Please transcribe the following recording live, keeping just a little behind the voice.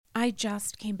I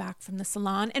just came back from the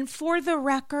salon, and for the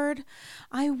record,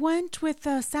 I went with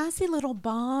a sassy little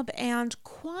bob and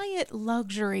quiet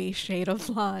luxury shade of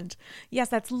blonde. Yes,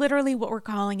 that's literally what we're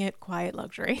calling it, quiet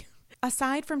luxury.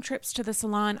 Aside from trips to the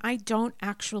salon, I don't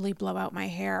actually blow out my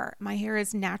hair. My hair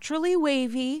is naturally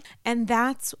wavy, and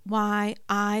that's why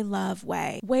I love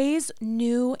Ouai. Ouai's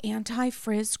new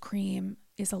anti-frizz cream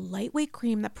is a lightweight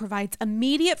cream that provides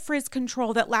immediate frizz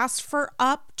control that lasts for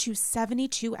up to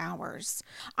 72 hours.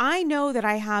 I know that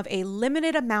I have a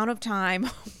limited amount of time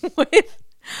with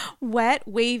wet,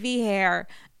 wavy hair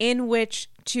in which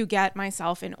to get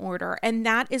myself in order. And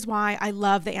that is why I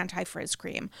love the anti-frizz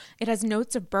cream. It has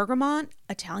notes of bergamot,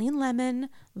 Italian lemon,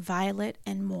 violet,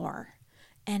 and more.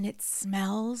 And it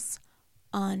smells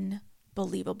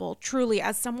unbelievable. Truly,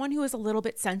 as someone who is a little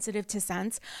bit sensitive to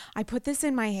scents, I put this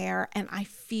in my hair and I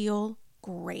feel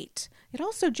great. It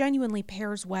also genuinely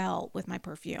pairs well with my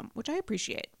perfume, which I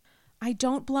appreciate. I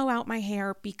don't blow out my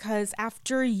hair because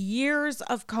after years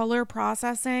of color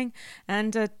processing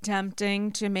and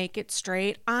attempting to make it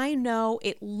straight, I know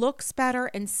it looks better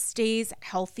and stays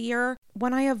healthier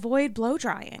when I avoid blow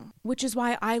drying, which is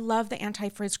why I love the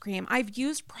anti-frizz cream. I've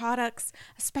used products,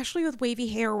 especially with wavy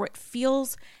hair, where it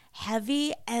feels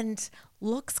heavy and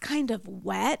looks kind of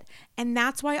wet, and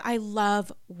that's why I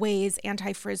love Ouai's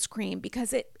anti-frizz cream,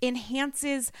 because it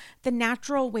enhances the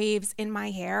natural waves in my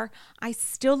hair. I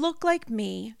still look like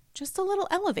me, just a little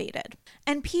elevated.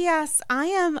 And P.S., I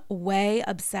am way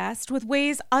obsessed with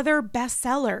Ouai's other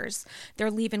bestsellers.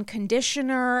 Their leave-in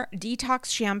conditioner, detox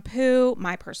shampoo,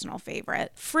 my personal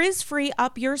favorite. Frizz-free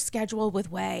up your schedule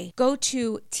with Ouai. Go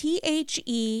to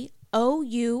TheOuai.com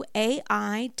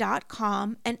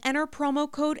and enter promo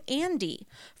code Andy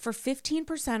for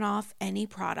 15% off any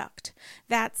product.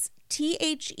 That's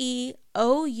TheOuai.com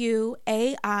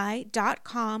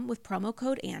with promo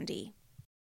code Andy.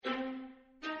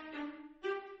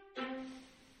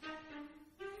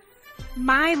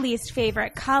 My least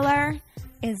favorite color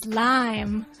is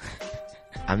lime.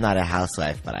 I'm not a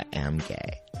housewife, but I am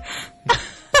gay.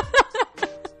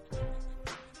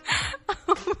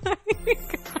 Oh my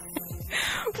God.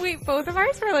 Wait, both of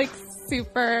ours were like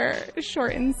super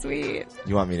short and sweet.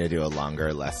 You want me to do a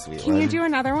longer, less sweet Can one? you do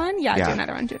another one? Yeah, Yeah. do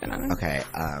another one. Okay,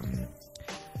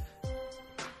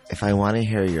 if I want to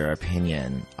hear your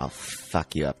opinion, I'll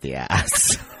fuck you up the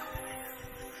ass.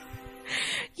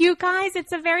 You guys,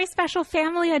 it's a very special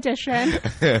family edition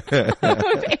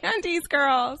of Andy's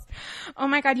Girls. Oh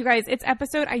my God, you guys, it's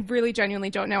episode, I really genuinely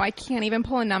don't know. I can't even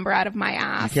pull a number out of my You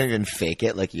ass. can't even fake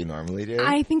it like you normally do?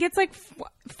 I think it's like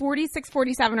 46,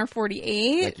 47, or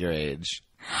 48. Like your age.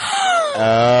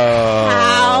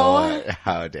 Oh.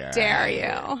 How dare you?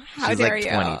 How She's dare like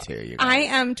you? 22, you guys. I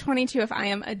am 22 if I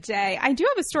am a day. I do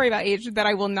have a story about age that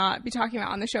I will not be talking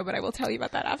about on the show, but I will tell you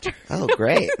about that after. Oh,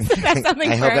 great. That's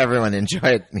something I for- hope everyone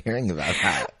enjoyed hearing about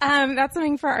that. That's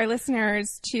something for our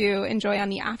listeners to enjoy on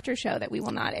the after show that we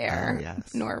will not air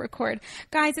nor record.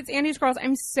 Guys, it's Andy's Girls.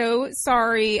 I'm so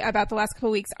sorry about the last couple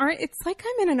of weeks. It's like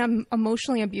I'm in an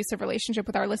emotionally abusive relationship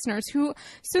with our listeners who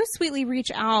so sweetly reach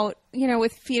out,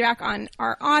 with feedback on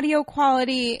our audio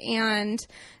quality and,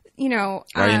 Why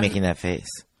are you making that face?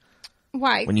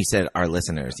 Why? When you said our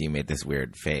listeners, you made this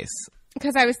weird face.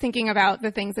 Because I was thinking about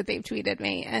the things that they've tweeted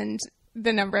me and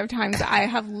the number of times I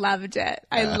have loved it.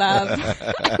 I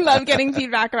love getting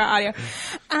feedback about audio.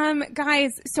 Guys,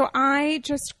 so I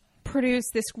just produced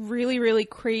this really, really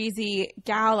crazy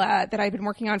gala that I've been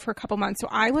working on for a couple months. So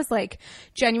I was like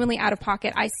genuinely out of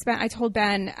pocket. I told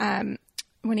Ben,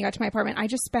 when he got to my apartment, I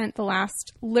just spent the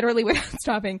last, literally without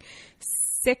stopping,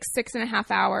 6.5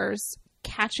 hours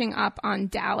catching up on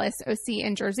Dallas, OC,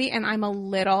 and Jersey. And I'm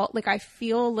I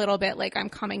feel a little bit like I'm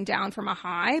coming down from a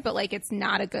high, but like it's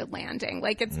not a good landing.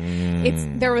 Like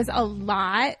there was a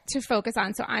lot to focus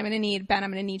on. So I'm going to need, Ben,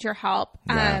 I'm going to need your help.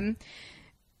 Yeah.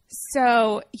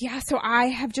 So I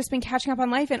have just been catching up on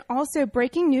life, and also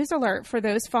breaking news alert for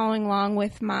those following along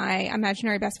with my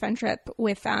imaginary best friend trip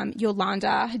with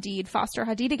Yolanda Hadid, Foster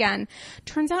Hadid again.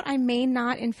 Turns out I may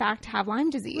not, in fact, have Lyme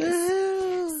disease.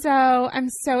 So I'm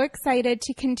so excited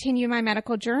to continue my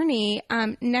medical journey.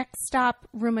 Next stop,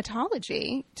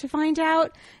 rheumatology, to find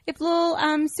out if little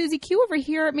Susie Q over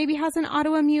here maybe has an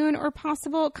autoimmune or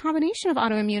possible combination of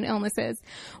autoimmune illnesses,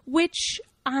 which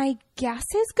I guess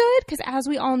is good, because as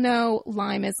we all know,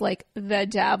 Lyme is like the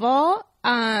devil,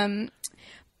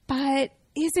 but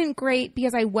isn't great,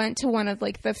 because I went to one of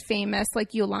like the famous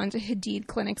like Yolanda Hadid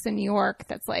clinics in New York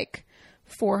that's like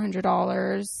 $400,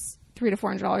 $300 to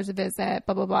 $400 a visit,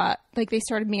 blah, blah, blah. Like they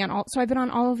started me on so I've been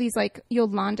on all of these like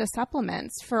Yolanda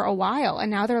supplements for a while, and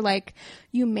now they're like,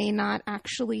 you may not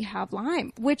actually have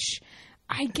Lyme, which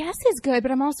I guess is good,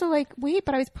 but I'm also like, wait,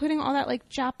 but I was putting all that like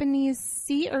Japanese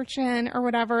sea urchin or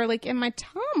whatever like in my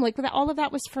tum. Like all of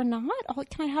that was for naught.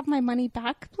 Can I have my money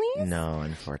back, please? No,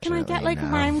 unfortunately. Can I get like no.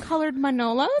 lime-colored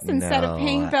Manolos instead of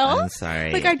paying bills? I'm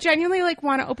sorry. Like I genuinely like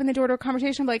want to open the door to a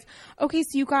conversation. Like, okay,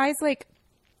 so you guys like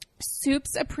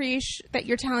soups appreciate that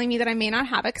you're telling me that I may not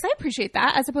have it because I appreciate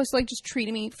that as opposed to like just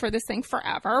treating me for this thing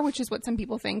forever, which is what some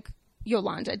people think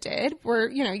Yolanda did, where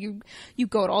you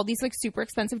go to all these like super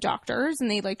expensive doctors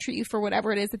and they like treat you for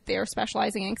whatever it is that they're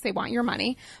specializing in because they want your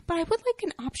money. But I would like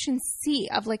an option C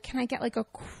of like, can I get like a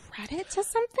credit to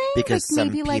something? Because like, some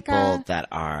maybe people like that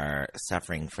are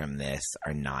suffering from this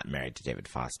are not married to David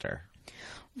Foster.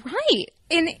 Right.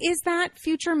 And is that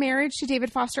future marriage to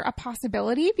David Foster a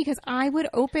possibility? Because I would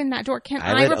open that door.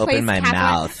 I would replace open my Catherine?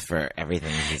 mouth for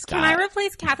everything he's got. Can I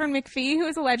replace Catherine McPhee, who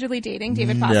is allegedly dating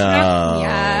David No. Foster now?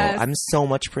 Yes. I'm so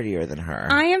much prettier than her.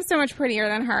 I am so much prettier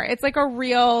than her. It's like a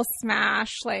real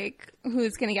smash, like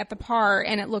who's going to get the part,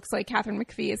 and it looks like Catherine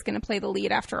McPhee is going to play the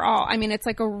lead after all. I mean, it's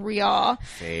like a real...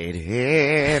 Fade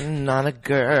in on a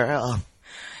girl.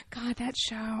 God, that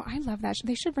show. I love that show.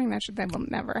 They should bring that show. That will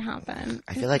never happen.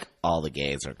 I feel like all the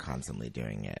gays are constantly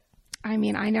doing it. I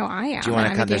mean, I know I am. Do you want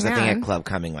to I'm come? There's a gay thing man. at Club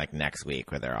coming like next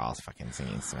week where they're all fucking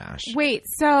singing Smash. Wait,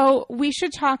 so we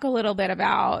should talk a little bit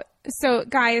about, so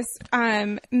guys,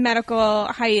 medical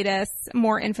hiatus,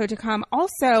 more info to come.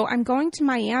 Also, I'm going to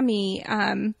Miami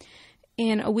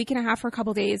in a week and a half for a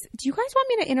couple days. Do you guys want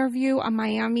me to interview a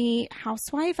Miami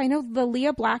housewife? I know the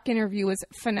Leah Black interview was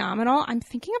phenomenal. I'm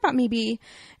thinking about maybe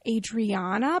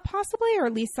Adriana possibly, or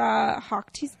Lisa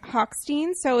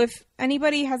Hochstein. So if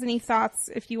anybody has any thoughts,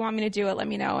 if you want me to do it, let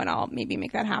me know and I'll maybe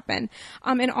make that happen.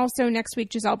 And also next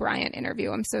week, Giselle Bryant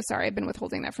interview. I'm so sorry I've been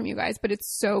withholding that from you guys, but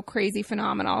it's so crazy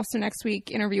phenomenal. So next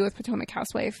week, interview with Potomac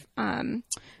housewife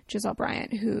Giselle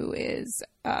Bryant, who is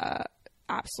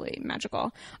absolutely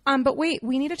magical. But wait,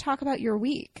 we need to talk about your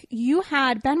week. You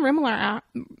had Ben Rimmelauer.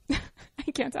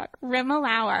 I can't talk.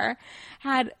 Rimmelauer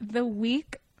had the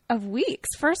week of weeks.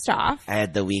 First off, I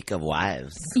had the week of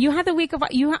wives. you had the week of,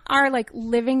 you are like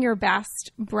living your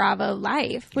best Bravo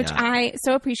life, which Yeah. I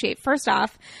so appreciate. First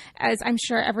off, as I'm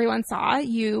sure everyone saw,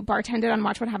 you bartended on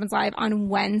Watch What Happens Live on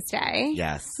Wednesday.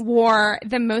 Yes. Wore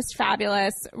the most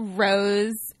fabulous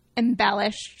rose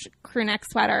embellished crew neck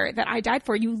sweater that I died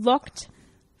for. You looked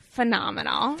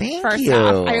phenomenal. Thank First you.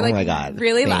 off, I oh my God.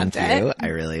 really Thank loved you. it. I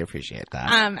really appreciate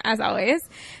that. As always.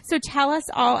 So tell us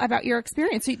all about your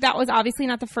experience. So that was obviously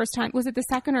not the first time. Was it the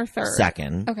second or third?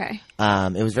 Second. Okay.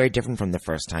 It was very different from the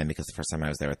first time because the first time I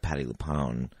was there with Patti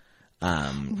LuPone.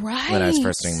 Right. When I was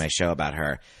first doing my show about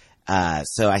her.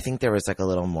 So I think there was like a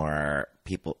little more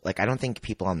people, like I don't think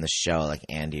people on the show, like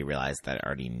Andy, realized that I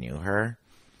already knew her.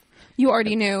 You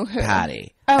already knew who?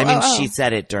 Patty. Oh, I mean, oh, oh. she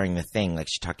said it during the thing. Like,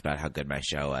 she talked about how good my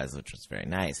show was, which was very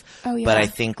nice. Oh, yeah. But I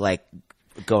think, like,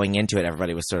 going into it,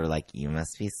 everybody was sort of like, you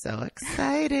must be so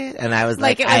excited. And I was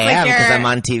like, Like, it was I like am, because your- I'm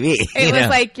on TV. It you was know?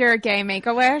 like your gay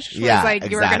Make-A-Wish. Yeah, was like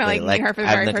you were going to like meet her for the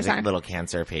I'm very like first a time. little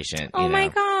cancer patient. Oh you my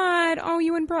know? God. Oh,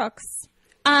 you and Brooks.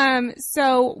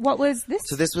 So what was this?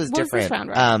 So this was what different. Was this round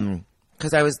robin?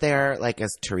 Because I was there, like,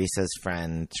 as Teresa's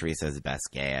friend, Teresa's best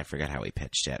gay. I forget how we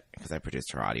pitched it, because I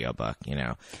produced her audiobook, you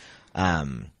know.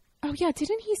 Oh yeah,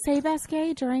 didn't he say best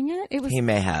gay during it? It was. He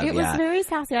may have, It yeah. was very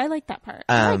sassy. I liked that part.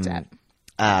 I liked it.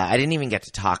 I didn't even get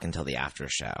to talk until the after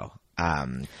show.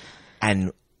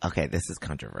 And okay, this is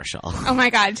controversial. Oh my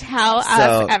God, tell So,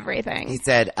 us everything. He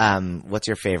said, "What's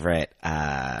your favorite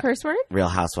Curse word? Real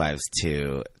Housewives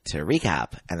to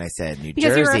recap?" And I said, "New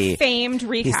Because Jersey." you're a famed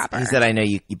recapper. He said, "I know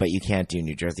you, but you can't do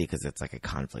New Jersey because it's like a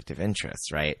conflict of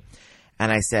interest, right?"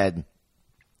 And I said,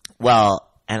 "Well."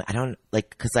 And I don't like,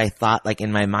 because I thought, like, in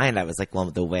my mind, I was like,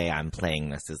 well, the way I'm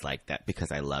playing this is like that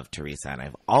because I love Teresa and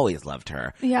I've always loved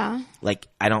her. Yeah. Like,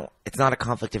 it's not a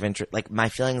conflict of interest. Like, my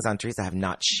feelings on Teresa have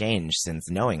not changed since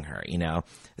knowing her, you know?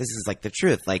 This is like the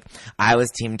truth. Like, I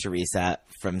was Team Teresa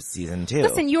from season 2.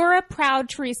 Listen, you're a proud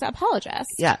Teresa apologist.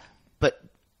 Yeah. But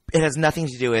it has nothing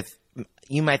to do with,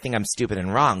 you might think I'm stupid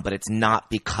and wrong, but it's not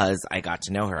because I got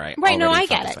to know her. Right. No, already I felt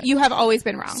get this it. way. You have always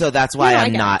been wrong. So that's why I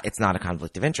I'm get not, it's not a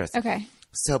conflict of interest. Okay.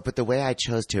 So, but the way I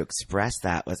chose to express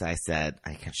that was I said,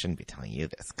 I shouldn't be telling you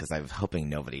this because I'm hoping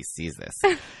nobody sees this.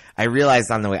 I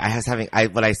realized on the way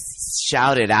what I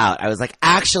shouted out, I was like,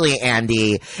 actually,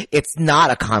 Andy, it's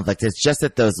not a conflict. It's just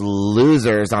that those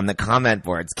losers on the comment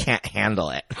boards can't handle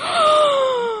it.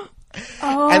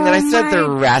 Oh, And then I spent the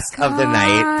my rest of the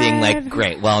night being like, God.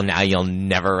 great, well, now you'll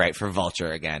never write for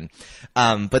Vulture again.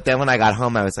 But then when I got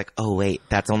home, I was like, oh, wait,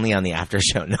 that's only on the after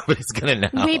show. Nobody's going to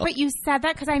know. Wait, but you said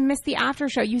that because I missed the after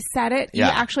show. You said it. Yeah.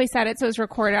 You actually said it, so it was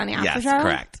recorded on the after Yes, show.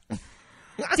 correct.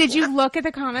 Did you look at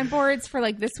the comment boards for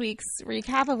like this week's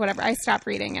recap of whatever? I stopped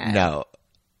reading it. No.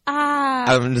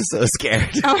 I'm just so scared.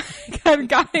 Oh my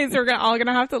God, guys, we're all going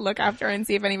to have to look after and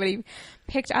see if anybody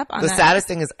picked up on The that. saddest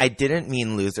thing is I didn't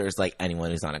mean losers like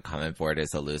anyone who's on a comment board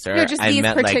is a loser. No, just I these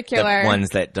meant particular- like the ones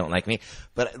that don't like me.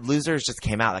 But losers just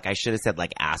came out. Like I should have said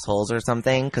like assholes or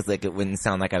something because like it wouldn't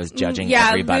sound like I was judging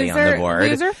everybody on the board.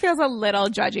 Loser feels a little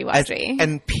judgy-wudgy.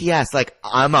 And P.S. like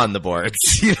I'm on the boards.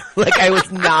 You know, like I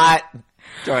was not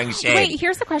throwing shade. Wait,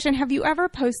 here's the question. Have you ever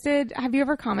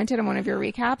commented on one of your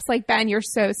recaps? Like, Ben, you're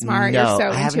so smart. No, you're so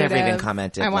I haven't intuitive. ever even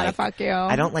commented. I want to like, fuck you.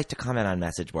 I don't like to comment on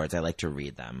message boards. I like to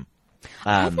read them.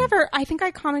 I think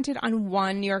I commented on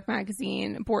one New York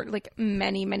Magazine board like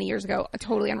many, many years ago,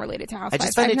 totally unrelated to Housewives. I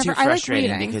just find it too I like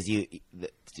frustrating reading. because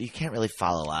you can't really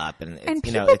follow up, and it's, And you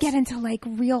people know, get into like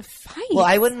real fights. well,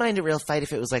 I wouldn't mind a real fight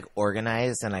if it was like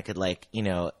organized and I could like,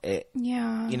 Yeah.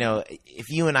 if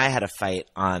you and I had a fight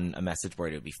on a message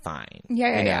board, it would be fine.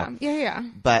 Yeah.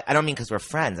 But I don't mean because we're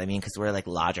friends. I mean because we're like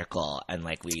logical and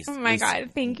like we. Oh my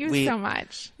God. Thank you so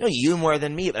much. No, you more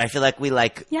than me, but I feel like we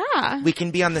like. Yeah. We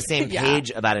can be on the same Yeah.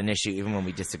 page about an issue even when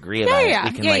we disagree about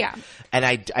it. We can And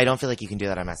I don't feel like you can do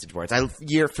that on message boards.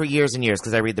 For years and years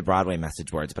because I read the Broadway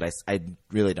message boards, but I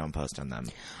really don't post on them.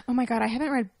 Oh my God. I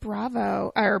haven't read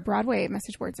Broadway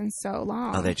message boards in so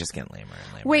long. Oh, they just get lamer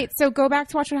and lamer. Wait, so go back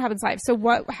to Watch What Happens Live. So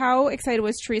how excited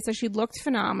was Teresa? She looked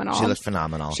phenomenal. She looked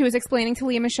phenomenal. She was explaining to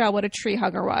Leah Michelle what a tree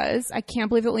hugger was. I can't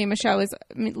believe that Leah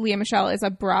Michelle is a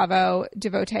Bravo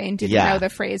devotee and didn't know the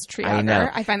phrase tree hugger. know.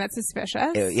 I find that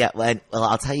suspicious. Well,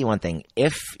 I'll tell you one thing.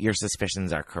 If your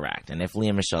suspicions are correct, and if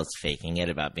Leah Michelle's faking it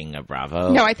about being a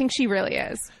Bravo, No, I think she really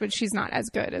is, but she's not as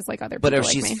good as like other people. but if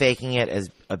like she's me. faking it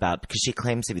because she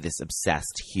claims to be this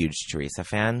obsessed, huge Teresa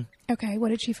fan. Okay, what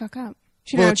did she fuck up?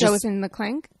 She Well, know Joe just- was in the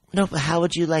clink? No, but how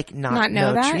would you like not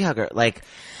know that? tree hugger? Like,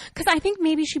 Because I think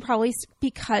maybe she probably,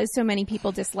 because so many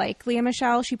people dislike Leah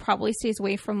Michelle, she probably stays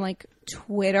away from like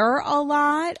Twitter a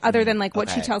lot, other than like what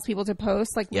she Okay. tells people to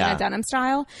post, like Yeah. Lena Dunham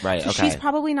style. Right, So okay. she's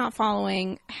probably not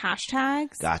following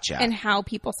hashtags. Gotcha. And how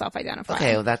people self-identify.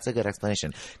 okay, well, that's a good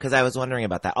explanation. Because I was wondering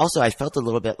about that. Also, I felt a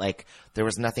little bit like there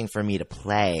was nothing for me to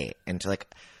play and to like.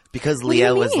 Because do you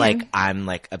Leah was mean? like, I'm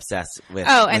like obsessed with.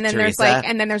 Oh, with and then Teresa.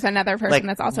 there's another person like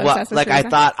that's also well, obsessed with like Teresa. I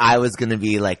thought I was gonna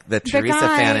be like the Teresa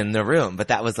guy- fan in the room, but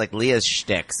that was like Leah's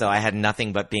shtick. So I had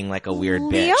nothing but being like a weird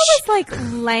bitch. Leah was like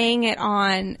laying it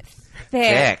on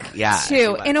thick, yeah, she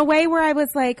too, was. in a way where I was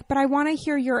like, but I want to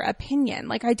hear your opinion.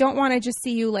 Like, I don't want to just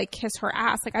see you like kiss her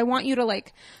ass. Like, I want you to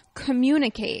like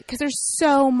communicate because there's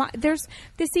so much. This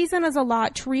season is a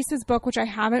lot. Teresa's book, which I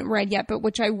haven't read yet, but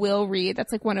which I will read.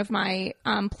 That's like one of my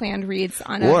planned reads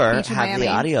on a or beach in have Miami.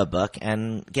 the audiobook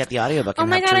and get the audiobook Oh and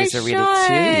my have God, Teresa I read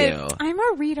it to you. I'm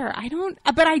a reader. I don't,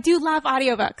 but I do love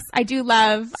audiobooks. I do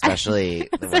love, Especially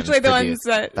the especially the ones produced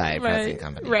that by right, Preston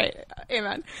Company. Right.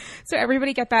 Amen. So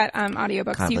everybody get that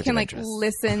audiobook so you Conflict can of like interest.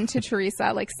 listen to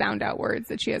Teresa like sound out words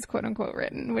that she has quote unquote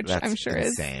written, which That's I'm sure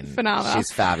insane. is phenomenal.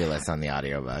 She's fabulous on the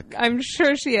audiobook. I'm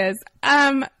sure she is.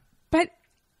 But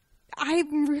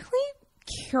I'm really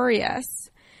curious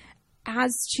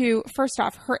as to, first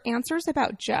off, her answers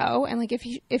about Joe and like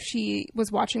if she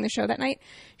was watching the show that night,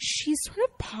 she sort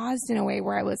of paused in a way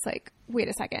where I was like, wait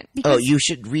a second. Oh, you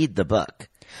should read the book.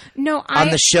 No, On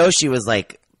the show, she was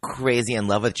like crazy in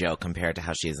love with Joe compared to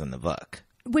how she is in the book.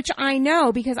 which I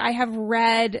know because I have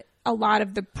read a lot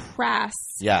of the press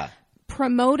Yeah.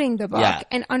 promoting the book Yeah.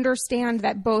 and understand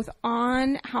that both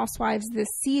on Housewives this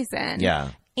season Yeah.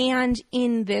 and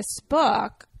in this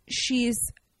book, she's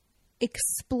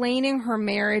explaining her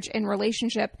marriage and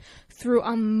relationship through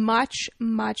a much,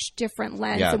 much different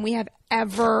lens Yeah. than we have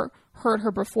ever heard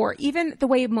her before. Even the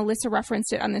way Melissa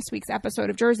referenced it on this week's episode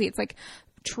of Jersey, it's like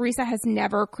Teresa has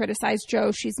never criticized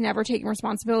Joe. She's never taken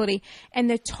responsibility. And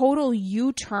the total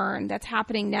U-turn that's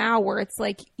happening now where it's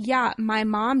like, yeah, my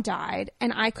mom died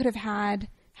and I could have had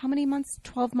how many months?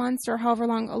 12 months or however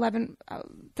long,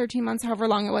 13 months, however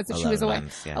long it was that she was 11 away.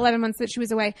 months, yeah. 11 months that she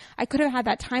was away. I could have had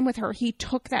that time with her. He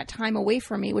took that time away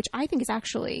from me, which I think is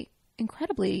actually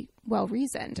incredibly well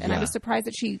reasoned. And I Yeah. was surprised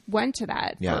that she went to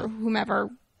that Yeah. for whomever,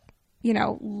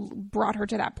 brought her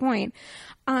to that point.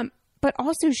 But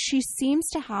also she seems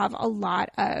to have a lot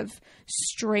of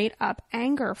straight up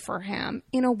anger for him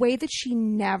in a way that she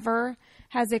never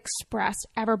has expressed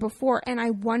ever before. And I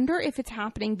wonder if it's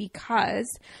happening because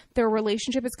their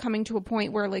relationship is coming to a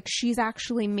point where like she's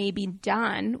actually maybe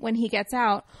done when he gets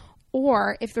out,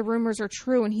 Or if the rumors are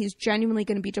true and he's genuinely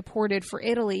going to be deported for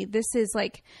Italy, this is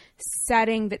like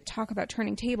talk about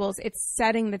turning tables. It's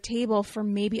setting the table for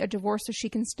maybe a divorce so she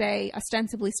can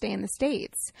ostensibly stay in the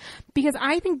States. Because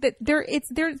I think that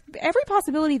there's every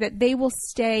possibility that they will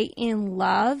stay in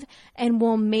love and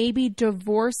will maybe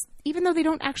divorce, even though they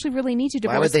don't actually really need to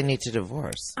divorce. Why would they need to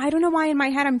divorce? I don't know why in my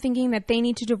head I'm thinking that they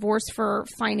need to divorce for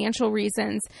financial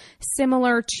reasons,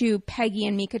 similar to Peggy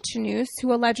and Mika Chanus,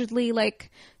 who allegedly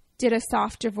did a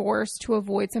soft divorce to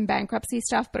avoid some bankruptcy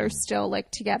stuff, but are still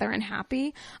together and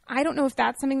happy. I don't know if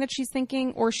that's something that she's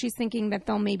thinking, or she's thinking that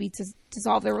they'll maybe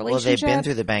dissolve their relationship. Well, they've been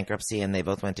through the bankruptcy and they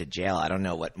both went to jail. I don't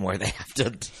know what more they have to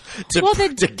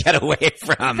get away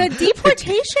from. The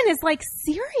deportation is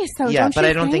serious though. Yeah, don't but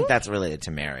you I don't think that's related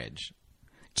to marriage.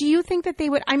 Do you think that they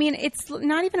would? I mean, it's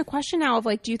not even a question now of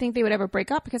do you think they would ever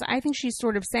break up? Because I think she's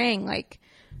sort of saying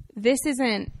this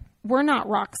isn't. We're not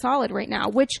rock solid right now,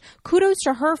 which kudos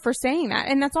to her for saying that.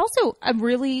 And that's also a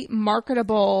really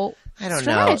marketable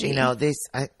strategy. You know,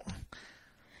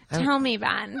 Tell me,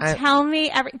 Ben. Tell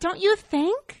me don't you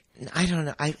think? I don't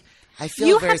know. I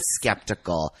feel very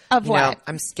skeptical. Of what?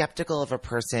 I'm skeptical of a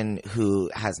person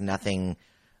who has nothing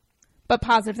but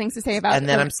positive things to say about. And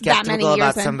then I'm skeptical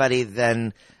about somebody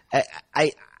then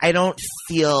I don't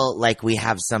feel like we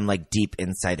have some deep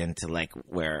insight into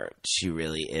where she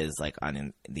really is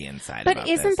on the inside. But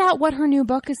isn't that what her new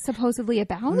book is supposedly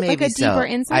about? Maybe a deeper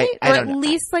insight, or at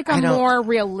least a more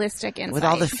realistic insight. With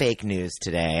all the fake news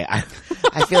today, I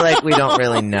feel like we don't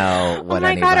really know what. Oh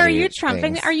my God, are you thinks.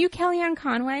 trumping? Are you Kellyanne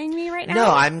Conwaying me right now? No,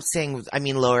 I'm saying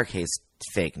lowercase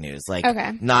fake news,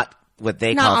 okay. Not what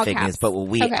they call fake caps. news, but what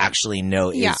we actually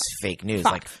know is fake news,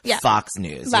 Fox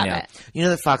News. Love it. You know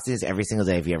that Fox News every single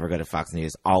day, if you ever go to Fox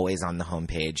News, always on the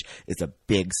homepage is a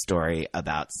big story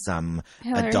about some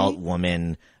adult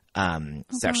woman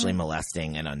sexually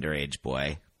molesting an underage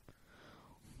boy.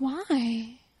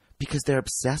 Why? Because they're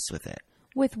obsessed with it.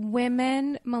 With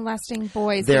women molesting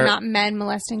boys and not men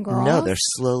molesting girls? No, they're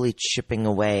slowly chipping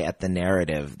away at the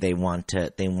narrative. They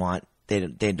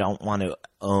don't want to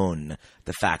own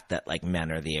the fact that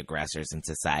men are the aggressors in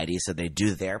society, so they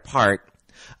do their part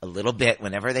a little bit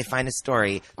whenever they find a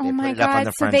story. They put it up on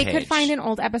the front page. So they could find an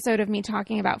old episode of me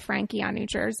talking about Frankie on New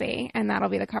Jersey, and that'll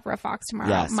be the cover of Fox tomorrow.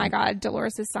 Yes. My God,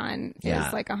 Dolores' son is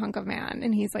a hunk of man,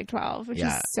 and he's 12, which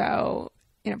is so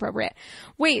inappropriate.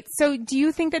 Wait, so do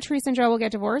you think that Teresa and Joe will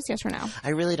get divorced? Yes or no? I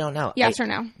really don't know. Yes or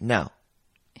no? No.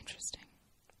 Interesting.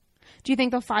 Do you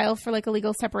think they'll file for a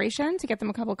legal separation to get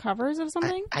them a couple covers of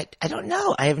something? I don't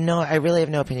know. I really have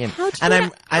no opinion. How do you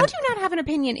not have an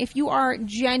opinion if you are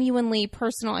genuinely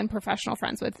personal and professional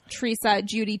friends with Teresa,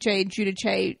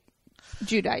 Giudice,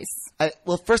 Giudice?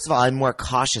 Well, first of all, I'm more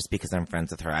cautious because I'm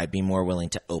friends with her. I'd be more willing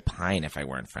to opine if I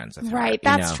weren't friends with her. Right,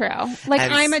 that's true.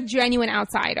 I'm a genuine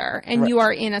outsider, and you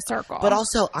are in a circle. But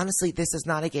also, honestly, this is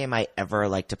not a game I ever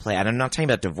like to play. And I'm not talking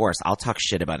about divorce. I'll talk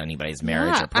shit about anybody's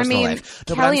marriage or personal life.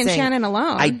 No, Kelly and Shannon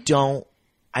alone.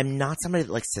 I'm not somebody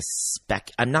that likes to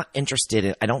I'm not interested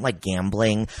in. I don't like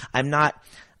gambling. I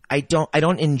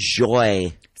don't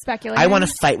enjoy speculating. I want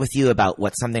to fight with you about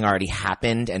what something already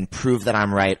happened and prove that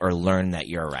I'm right or learn that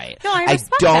you're right. No, I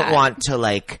don't want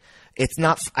to it's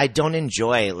not, I don't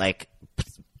enjoy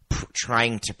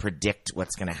trying to predict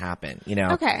what's going to happen,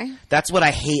 Okay. That's what I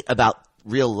hate about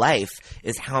real life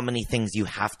is how many things you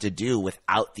have to do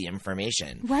without the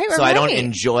information. Right. So I don't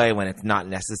enjoy when it's not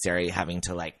necessary having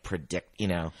to predict,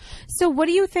 So what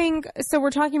do you think? So we're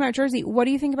talking about Jersey. What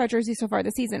do you think about Jersey so far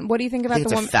this season? What do you think about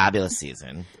it's a fabulous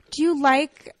season. Do you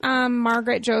like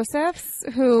Margaret Josephs,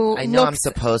 who I know I'm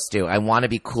supposed to. I want to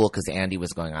be cool because Andy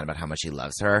was going on about how much he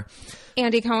loves her.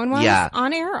 Andy Cohen was? Yeah.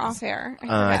 On air or off air?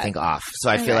 I think off.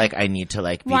 So I feel like I need to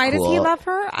be Why cool. does he love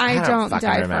her? I don't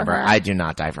die remember. for her. I do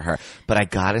not die for her. But I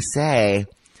gotta say,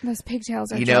 those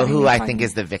pigtails are you know who I think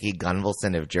is the Vicky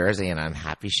Gunvalson of Jersey, and I'm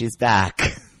happy she's back.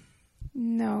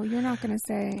 No, you're not going to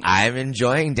say. I'm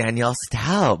enjoying Danielle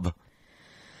Staub.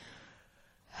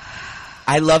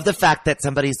 I love the fact that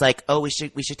somebody's like, "Oh, we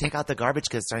should take out the garbage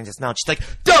because it's starting to smell." And she's like,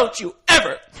 "Don't you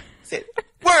ever say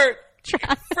word,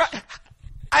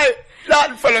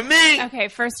 not in front of me." Okay,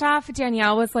 first off,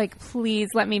 Danielle was like, "Please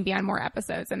let me be on more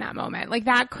episodes." In that moment,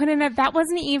 that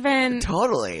wasn't even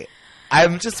totally.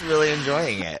 I'm just really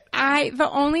enjoying it. The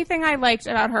only thing I liked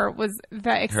about her was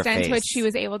the extent to which she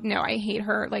was able to. No, I hate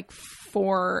her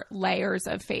 4 layers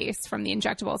of face from the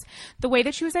injectables. The way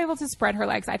that she was able to spread her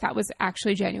legs, I thought was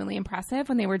actually genuinely impressive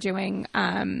when they were doing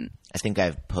I think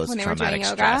I've post-traumatic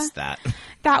yoga. stress that.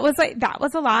 That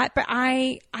was a lot, but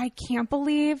I can't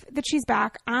believe that she's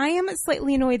back. I am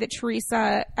slightly annoyed that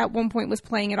Teresa at one point was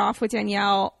playing it off with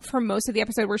Danielle for most of the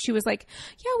episode where she was like,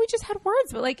 yeah, we just had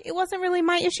words, but like, it wasn't really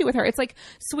my issue with her. It's like,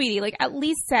 sweetie, like at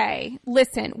least say,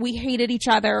 listen, we hated each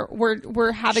other.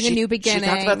 We're having a new beginning. She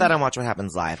talked about that on Watch What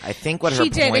Happens Live. I think what her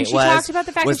point and she was, talked about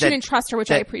the fact that she didn't trust her,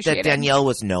 which I appreciated. That Danielle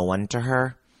was no one to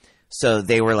her. So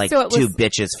they were like two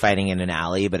bitches fighting in an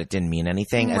alley, but it didn't mean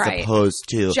anything, as opposed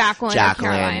to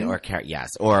Jacqueline or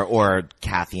or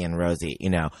Kathy and Rosie, you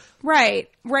know. Right.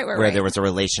 Where there was a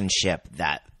relationship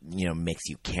that, you know, makes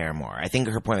you care more. I think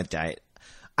her point with Diet,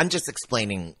 I'm just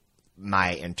explaining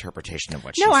my interpretation of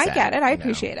what she said. No, I get it. I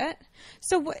appreciate it.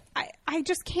 So I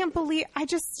just can't believe, I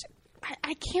just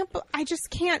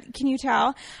can't, can you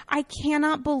tell? I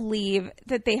cannot believe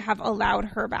that they have allowed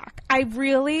her back.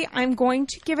 I'm going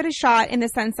to give it a shot in the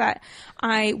sense that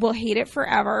I will hate it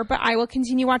forever, but I will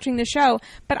continue watching the show.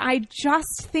 But I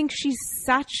just think she's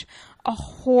such a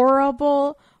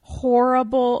horrible,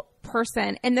 horrible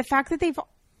person. And the fact that they've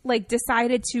like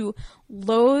decided to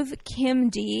loathe Kim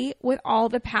D with all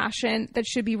the passion that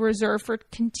should be reserved for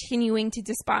continuing to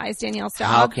despise Danielle Staub.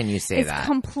 How can you say that? It's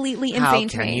completely insane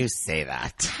to me. How can you say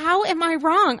that? How am I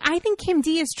wrong? I think Kim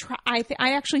D is I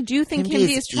actually do think Kim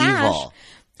D is trash. Evil.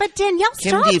 But Danielle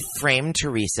Staub. Kim D framed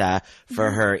Teresa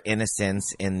for her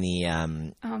innocence in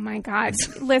the Oh my God.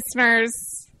 Listeners,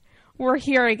 we're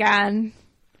here again.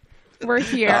 We're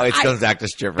here. Oh, it comes back to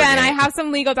stripper. Ben, I have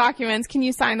some legal documents. Can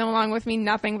you sign them along with me?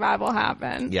 Nothing bad will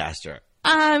happen. Yeah, sure.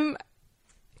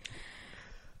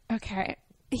 Okay.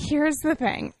 Here's the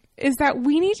thing, is that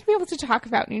we need to be able to talk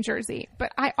about New Jersey.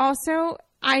 But I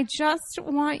just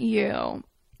want you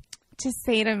to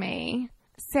say to me,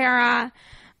 Sarah,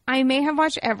 I may have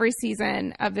watched every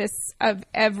season of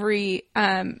every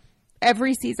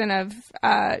season of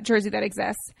Jersey that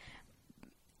exists.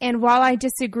 And while I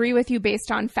disagree with you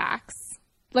based on facts,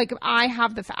 like Sarah,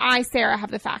 have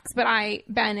the facts, but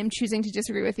Ben, am choosing to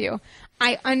disagree with you.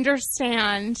 I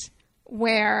understand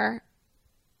where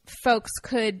folks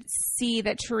could see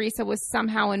that Teresa was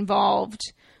somehow involved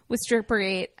with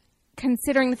Strippergate,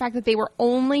 considering the fact that they were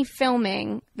only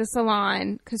filming the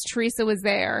salon because Teresa was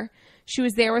there. She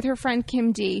was there with her friend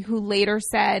Kim D, who later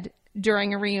said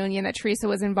during a reunion that Teresa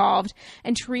was involved.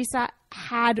 And Teresa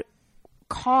had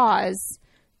cause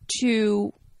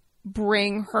to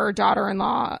bring her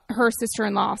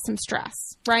sister-in-law some stress,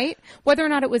 right? Whether or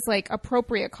not it was like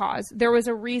appropriate cause, there was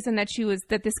a reason that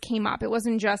this came up. It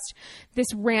wasn't just this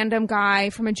random guy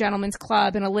from a gentleman's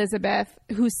club in Elizabeth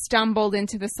who stumbled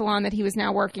into the salon that he was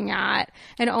now working at.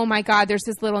 And oh my God, there's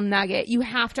this little nugget. You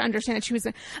have to understand that she was,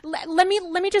 let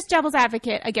me just devil's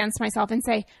advocate against myself and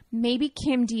say, maybe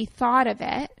Kim D thought of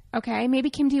it. Okay, maybe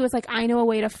Kim D was like, I know a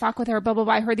way to fuck with her, blah, blah,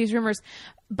 blah. I heard these rumors,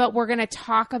 but we're going to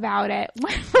talk about it.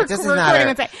 It doesn't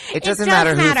matter. It doesn't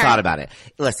matter who thought about it.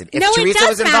 Listen, if Teresa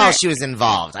was involved, she was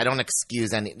involved. I don't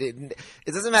excuse any. It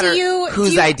doesn't matter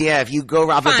whose idea. If you go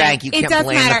rob a bank, you can't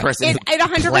blame the person who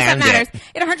planned it.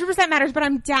 It 100% matters, but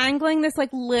I'm dangling this like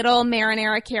little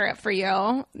marinara carrot for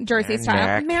you, Jersey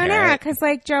style. Marinara, because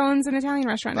like Jones, an Italian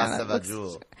restaurant.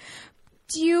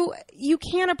 You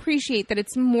can't appreciate that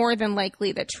it's more than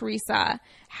likely that Teresa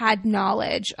had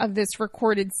knowledge of this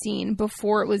recorded scene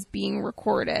before it was being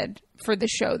recorded for the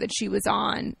show that she was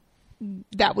on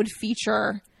that would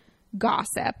feature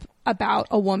gossip about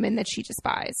a woman that she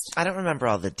despised. I don't remember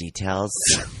all the details.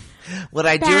 What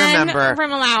I do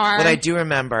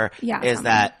remember is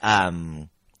that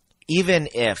even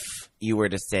if you were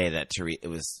to say that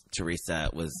Teresa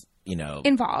was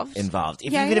involved.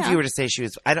 If you were to say she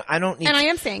was, I don't need. And I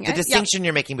am saying the distinction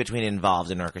you're making between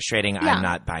involved and orchestrating. Yeah. I'm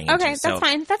not buying into. Okay,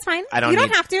 that's fine. You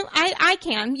don't have to. I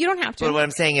can. You don't have to. But what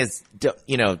I'm saying is,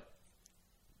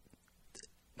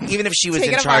 even if she was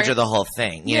in charge of the whole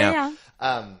thing,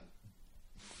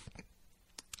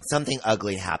 something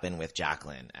ugly happened with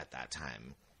Jacqueline at that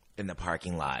time in the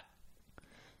parking lot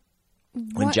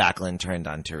when Jacqueline turned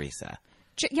on Teresa.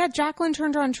 Jacqueline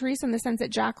turned on Teresa in the sense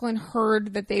that Jacqueline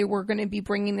heard that they were going to be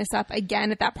bringing this up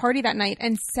again at that party that night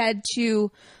and said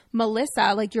to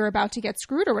Melissa, like, you're about to get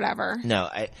screwed or whatever. No,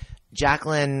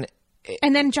 Jacqueline...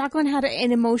 And then Jacqueline had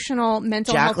an emotional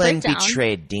mental health breakdown. Jacqueline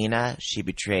betrayed Dina. She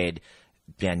betrayed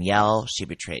Danielle. She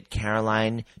betrayed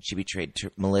Caroline. She betrayed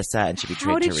Melissa. And she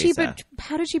betrayed Teresa.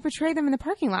 How did she betray them in the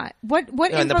parking lot?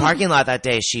 In the parking lot that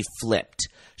day, she flipped.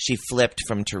 She flipped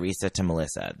from Teresa to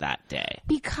Melissa that day.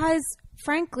 Because...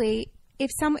 frankly,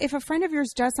 if a friend of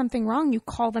yours does something wrong, you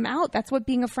call them out. That's what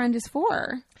being a friend is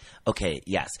for. Okay,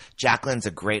 yes. Jacqueline's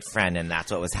a great friend, and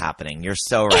that's what was happening. You're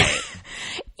so right.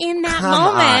 in that Come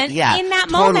moment, on. Yeah, in that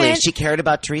totally. moment, She cared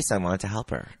about Teresa and wanted to help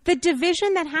her. the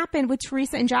division that happened with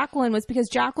Teresa and Jacqueline was because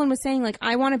Jacqueline was saying, like,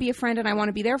 I want to be a friend and I want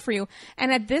to be there for you.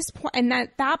 And at this point, and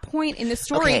at that point in the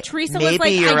story, Okay, Teresa maybe was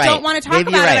like, you're I right. don't want to talk Maybe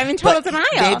about you're it. right. I'm in total But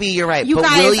denial. Maybe you're right. You but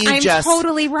guys, will you I'm just,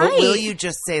 totally right. But will you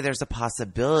just say there's a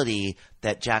possibility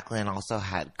that Jacqueline also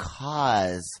had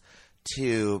cause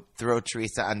to throw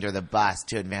Teresa under the bus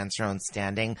to advance her own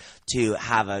standing, to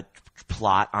have a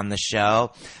plot on the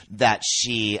show that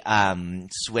she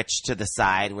switched to the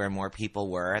side where more people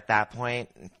were at that point,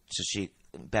 so she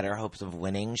better hopes of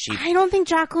winning. I don't think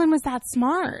Jacqueline was that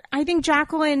smart. I think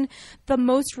Jacqueline, the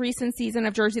most recent season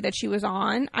of Jersey that she was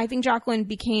on, I think Jacqueline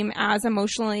became as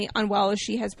emotionally unwell as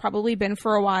she has probably been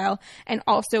for a while, and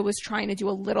also was trying to do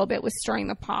a little bit with stirring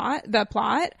the plot.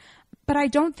 But I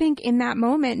don't think in that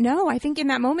moment, no, I think in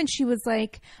that moment she was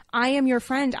like, I am your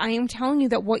friend. I am telling you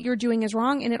that what you're doing is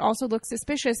wrong and it also looks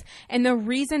suspicious. And the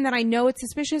reason that I know it's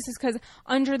suspicious is because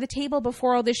under the table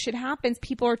before all this shit happens,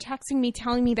 people are texting me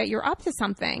telling me that you're up to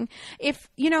something. If,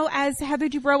 as Heather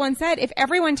Dubrow once said, if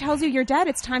everyone tells you you're dead,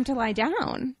 it's time to lie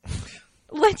down.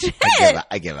 Legit.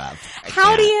 I give up.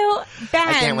 How do you, Ben?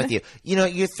 I can't with you.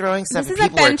 You're throwing stuff. This is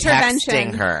People a are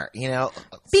bentervention. texting her.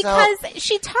 Because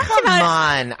she talked Come about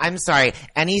it. on. I'm sorry.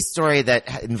 Any story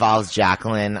that involves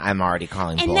Jacqueline, I'm already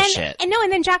calling bullshit. And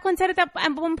then Jacqueline said at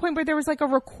one point where there was like a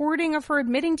recording of her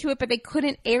admitting to it, but they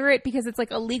couldn't air it because it's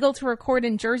like illegal to record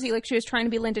in Jersey. Like she was trying to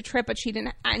be Linda Tripp, but she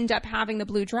didn't end up having the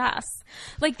blue dress.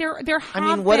 Like there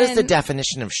what is the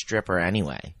definition of stripper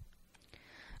anyway?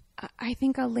 I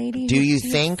think a lady. Do you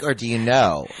think or do you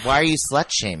know? Why are you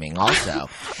slut shaming also?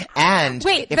 And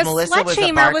wait, if the Melissa slut was a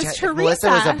shamer was Teresa Melissa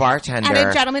was a bartender at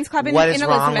a gentleman's club in what is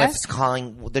wrong Elizabeth? with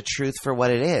calling the truth for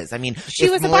what it is? I mean, She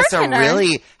if was a Melissa bartender.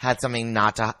 really had something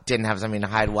didn't have something to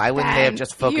hide, why wouldn't they have Ben,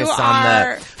 just you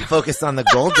focused on the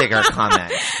gold digger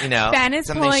comment? Ben is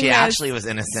something pulling she this actually was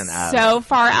innocent of. so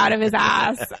far out of his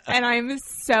ass, and I'm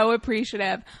so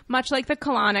appreciative. Much like the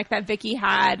colonic that Vicky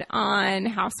had on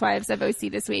Housewives of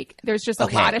OC this week. There's just a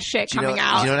lot of shit coming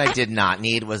out. You know what I did not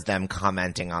need was them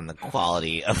commenting on the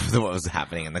quality of what was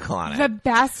happening in the colonic. The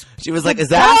best. She was like, "Is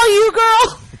that all you,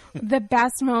 girl?" The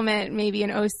best moment maybe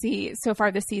in OC so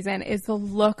far this season is the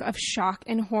look of shock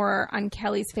and horror on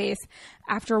Kelly's face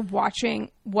after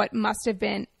watching what must have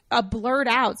been a blurred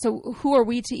out. So who are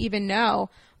we to even know?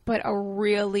 But a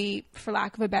really, for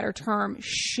lack of a better term,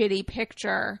 shitty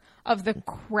picture of the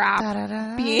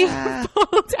crap being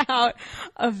pulled out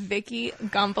of Vicky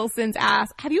Gunvalson's ass.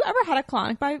 Have you ever had a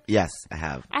colonic bite? Yes, I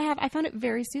have. I have. I found it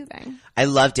very soothing. I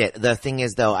loved it. The thing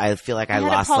is, though, I feel like I had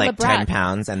lost Paul like Lebret. 10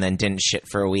 pounds and then didn't shit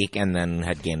for a week and then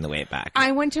had gained the weight back.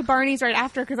 I went to Barney's right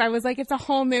after because I was like, it's a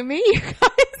whole new me, you guys.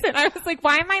 And I was like,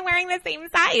 why am I wearing the same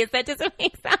size? That doesn't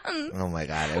make sense. Oh my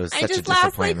God. It was I such a just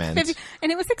lost like disappointment. 50,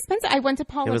 and it was expensive. I went to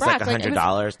Paul It was Lebret. like $100,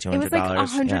 $200. It was like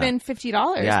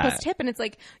 $150 Yeah. plus tip, and it's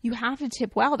like you have to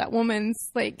tip well. That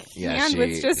woman's like hand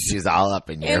was just she's all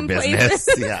up in your in business.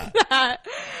 places Yeah. that-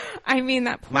 I mean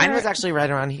that poor, Mine was actually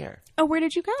right around here. Oh, where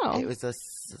did you go? It was a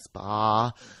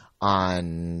spa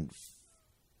on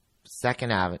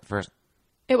 2nd Avenue. First,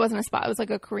 It wasn't a spot. It was like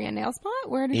a Korean nail spot.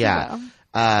 Where did you yeah.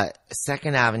 go?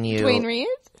 2nd Avenue. Dwayne Reed?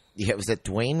 Yeah, it was at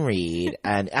Dwayne Reed,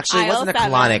 and actually it Aisle wasn't a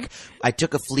 7. colonic. I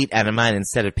took a Fleet enema, and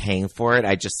instead of paying for it,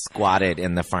 I just squatted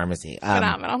in the pharmacy.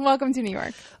 Phenomenal. Welcome to New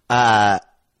York.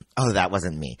 Oh, that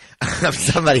wasn't me.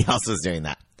 Somebody else was doing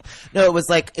that. No, it was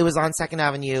on 2nd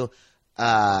Avenue,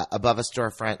 above a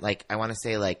storefront. Like I want to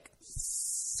say like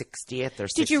 60th or 61st.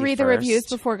 Did you read the reviews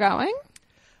before going?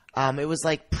 It was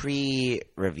like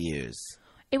pre-reviews.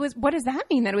 It was. What does that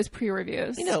mean? That it was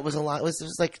pre-reviews? It was a lot. It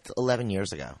was like 11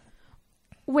 years ago.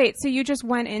 Wait, so you just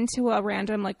went into a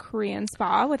random like Korean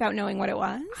spa without knowing what it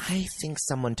was? I think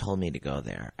someone told me to go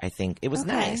there. I think it was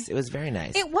nice. It was very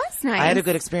nice. It was nice. I had a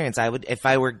good experience. I would, if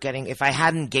I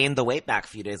hadn't gained the weight back a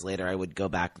few days later, I would go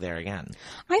back there again.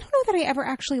 I don't know that I ever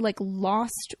actually like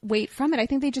lost weight from it. I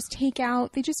think they just take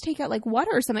out like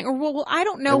water or something. Or well I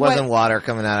don't know. It wasn't water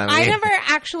coming out of me. I never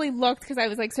actually looked because I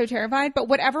was like so terrified. But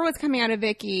whatever was coming out of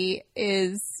Vicky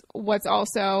is what's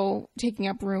also taking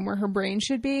up room where her brain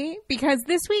should be. Because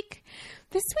this week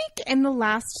and the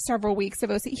last several weeks of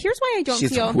OC, here's why I don't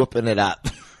She's feel whooping it up.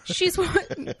 she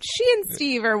and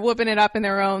Steve are whooping it up in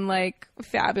their own like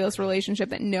fabulous relationship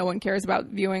that no one cares about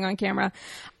viewing on camera.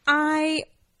 I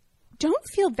don't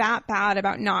feel that bad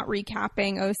about not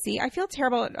recapping OC. I feel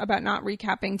terrible about not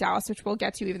recapping Dallas, which we'll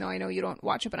get to, even though I know you don't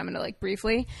watch it, but I'm going to like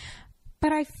briefly.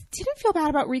 But I didn't feel bad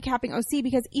about recapping OC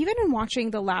because even in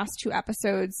watching the last 2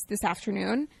 episodes this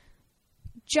afternoon,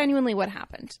 genuinely what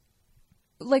happened?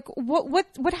 like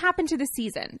what happened to the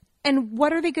season? And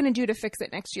what are they going to do to fix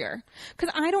it next year?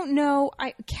 Because I don't know.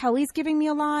 Kelly's giving me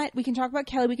a lot. We can talk about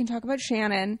Kelly. We can talk about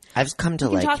Shannon. I've come to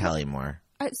like Kelly more.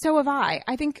 So have I.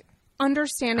 I think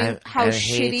understanding how shitty.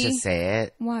 I hate to say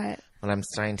it. What? But I'm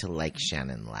starting to like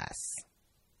Shannon less.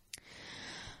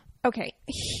 Okay,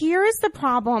 here is the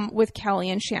problem with Kelly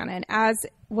and Shannon, as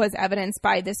was evidenced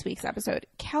by this week's episode.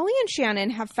 Kelly and Shannon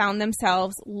have found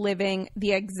themselves living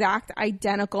the exact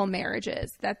identical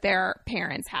marriages that their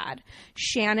parents had.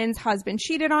 Shannon's husband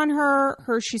cheated on her.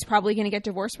 She's probably going to get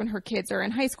divorced when her kids are in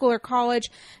high school or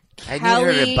college. I need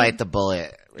her to bite the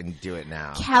bullet and do it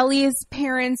now. Kelly's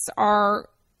parents are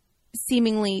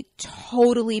seemingly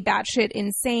totally batshit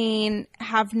insane,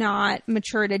 have not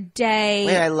matured a day.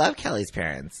 Wait, I love Kelly's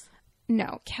parents.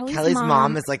 No, Kelly's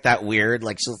mom is like that weird,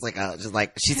 like she's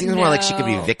like she seems more like she could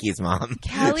be Vicky's mom.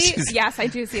 Kelly, yes, I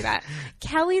do see that.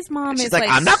 Kelly's mom is like,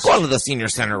 I'm not going to the senior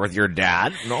center with your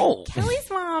dad. No. Kelly's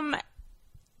mom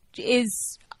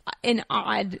is an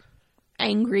odd,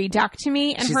 angry duck to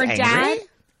me, and she's her angry? dad.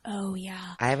 Oh yeah,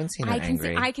 I haven't seen her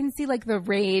angry. I can see like the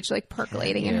rage like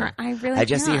percolating in her. I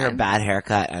just see her bad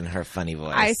haircut and her funny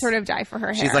voice. I sort of die for her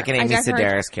hair. She's like an Amy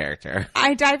Sedaris character.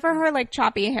 I die for her like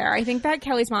choppy hair. I think that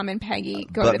Kelly's mom and Peggy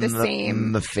go to the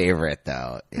same. My favorite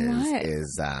though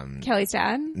is Kelly's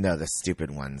dad. No, the stupid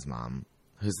one's mom.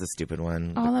 Who's the stupid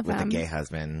one? All of them. With the gay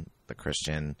husband, the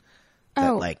Christian that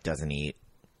like doesn't eat.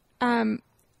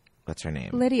 What's her name?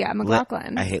 Lydia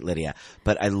McLaughlin. I hate Lydia,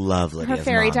 but I love Lydia's her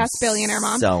fairy mom dust billionaire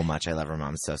mom so much. I love her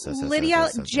mom so Lydia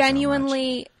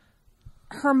genuinely.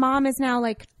 Her mom is now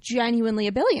like genuinely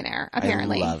a billionaire.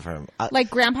 Apparently, I love her. Like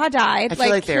Grandpa died. I feel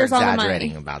like they're here's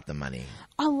exaggerating about the money.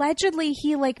 Allegedly,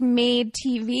 he like made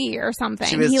TV or something.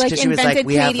 He invented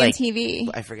Canadian TV.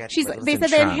 I forget. They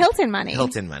said they had Hilton money.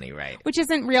 Hilton money, right? Which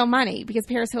isn't real money because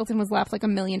Paris Hilton was left like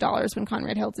 $1 million when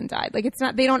Conrad Hilton died. Like it's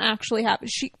not. They don't actually have.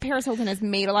 Paris Hilton has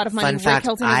made a lot of money. Fun fact: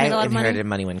 Hilton has made a lot of money. I inherited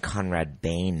money when Conrad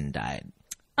Bain died.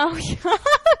 Oh yeah,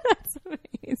 that's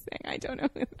amazing. I don't know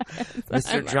who that is.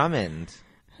 Mr. Drummond.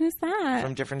 Who's that?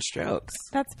 From Different Strokes.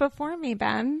 That's before me,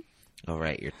 Ben. Oh,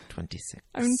 right. You're 26.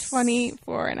 I'm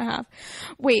 24 and a half.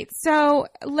 Wait, so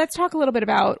let's talk a little bit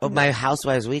about... Oh, my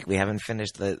Housewives Week. We haven't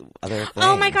finished the other thing.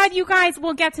 Oh, my God, you guys.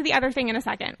 We'll get to the other thing in a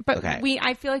second. But okay.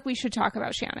 I feel like we should talk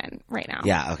about Shannon right now.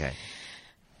 Yeah, okay.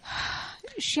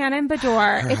 Shannon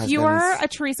Beador. If you are a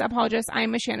Teresa apologist,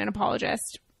 I'm a Shannon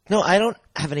apologist. No, I don't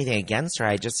have anything against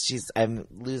her. I'm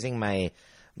losing my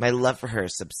love for her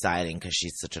subsiding because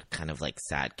she's such a kind of like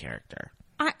sad character.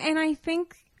 I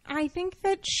think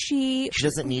that she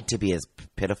doesn't need to be as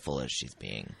pitiful as she's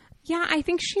being. Yeah, I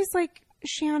think she's like,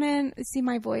 Shannon, see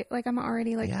my voice, like I'm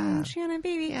already like, Shannon,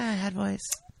 baby. Yeah, head voice.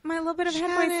 My little bit of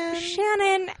head voice.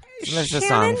 Shannon. There's a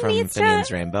song from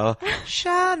Finian's Rainbow.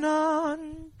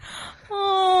 Shannon.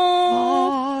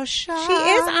 Oh, Shannon. She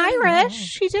is Irish.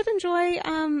 She did enjoy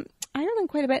Ireland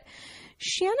quite a bit.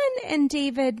 Shannon and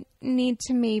David need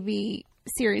to maybe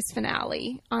series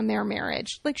finale on their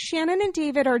marriage. Like Shannon and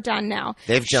David are done now.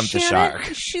 They've jumped the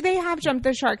shark. They have jumped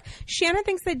the shark. Shannon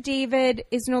thinks that David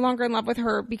is no longer in love with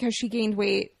her because she gained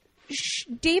weight.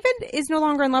 David is no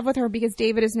longer in love with her because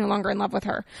David is no longer in love with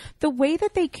her. The way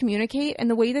that they communicate and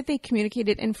the way that they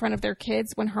communicated in front of their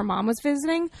kids when her mom was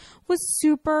visiting was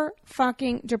super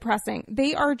fucking depressing.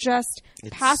 They are just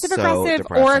passive aggressive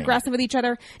or aggressive with each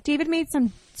other. David made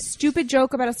some stupid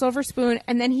joke about a silver spoon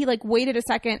and then he like waited a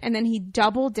second and then he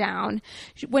doubled down.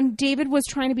 When David was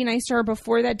trying to be nice to her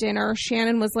before that dinner,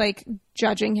 Shannon was like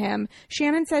judging him.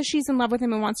 Shannon says she's in love with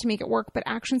him and wants to make it work, but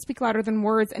actions speak louder than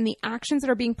words, and the actions that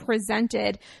are being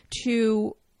presented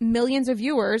to millions of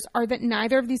viewers are that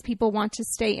neither of these people want to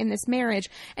stay in this marriage.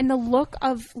 And the look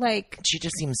of like, she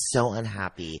just seems so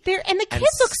unhappy. And the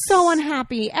kids look so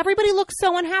unhappy. Everybody looks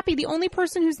so unhappy. The only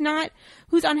person who's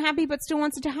unhappy but still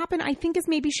wants it to happen, I think, is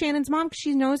maybe Shannon's mom because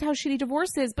she knows how shitty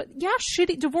divorce is. But yeah,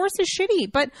 divorce is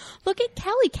shitty. But look at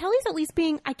Kelly. Kelly's at least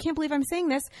being, I can't believe I'm saying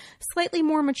this, slightly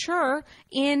more mature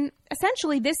in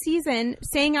essentially this season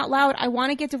saying out loud, I want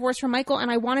to get divorced from Michael and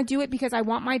I want to do it because I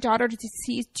want my daughter to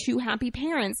see two happy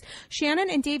parents. Shannon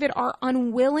and David are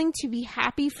unwilling to be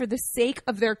happy for the sake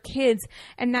of their kids,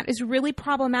 and that is really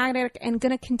problematic and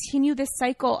going to continue this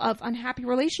cycle of unhappy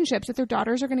relationships that their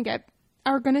daughters are going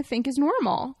to think is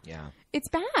normal. Yeah. It's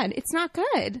bad. It's not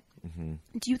good. Mm-hmm.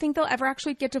 Do you think they'll ever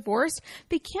actually get divorced?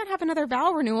 They can't have another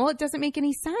vow renewal. It doesn't make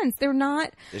any sense.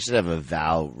 They should have a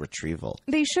vow retrieval.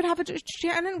 They should have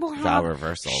Shannon will have vow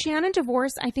reversal. Shannon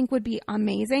divorce, I think, would be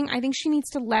amazing. I think she needs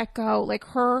to let go. Like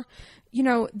her,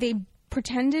 they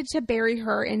pretended to bury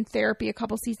her in therapy a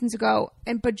couple seasons ago,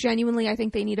 but genuinely, I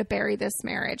think they need to bury this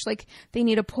marriage. Like they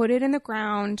need to put it in the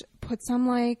ground, put some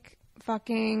like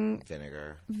fucking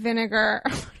vinegar.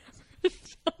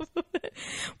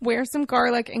 Wear some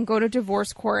garlic and go to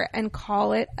divorce court and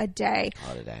call it a day.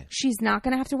 She's not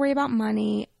going to have to worry about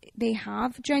money. They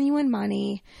have genuine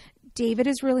money. David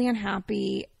is really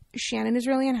unhappy. Shannon is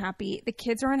really unhappy. The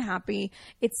kids are unhappy.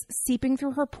 It's seeping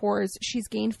through her pores. She's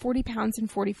gained 40 pounds in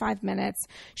 45 minutes.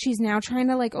 She's now trying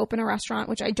to like open a restaurant,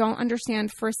 which I don't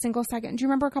understand for a single second. Do you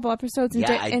remember a couple episodes?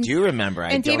 Yeah, I do remember.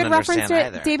 And David referenced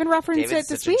it. David referenced it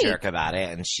this week. David's such a jerk about it,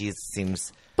 and she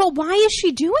seems. But why is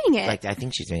she doing it? Like, I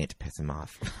think she's doing it to piss him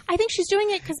off. I think she's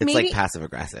doing it because it's maybe like passive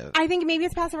aggressive. I think maybe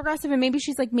it's passive aggressive, and maybe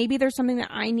she's like, maybe there's something that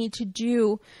I need to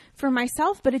do for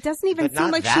myself. But it doesn't even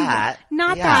seem like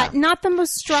not the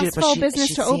most stressful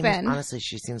business to open. Honestly,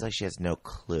 she seems like she has no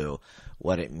clue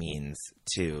what it means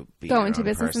to be go into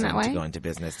business in that way. To go into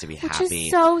business, to be which happy. Which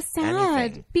is so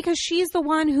sad because she's the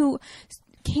one who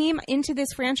came into this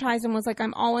franchise and was like,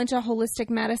 I'm all into holistic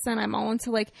medicine. I'm all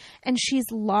into like, and she's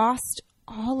lost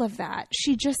all of that.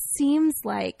 She just seems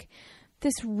like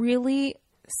this really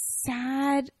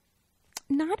sad,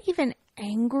 not even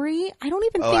angry. I don't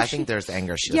even think I think there's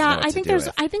anger. She doesn't know what to do with.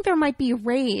 I think there might be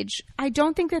rage. I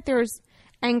don't think that there's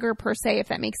anger per se, if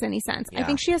that makes any sense. Yeah. I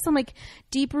think she has some like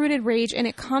deep rooted rage, and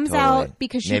it comes out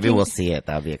because maybe we'll see it.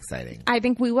 That'll be exciting. I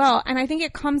think we will, and I think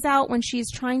it comes out when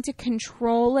she's trying to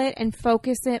control it and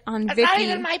focus it on Vicky. It's not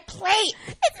even my plate.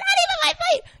 It's not even my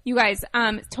plate. You guys,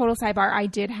 total sidebar. I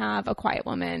did have a quiet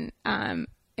woman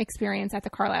experience at the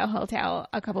Carlisle Hotel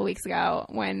a couple weeks ago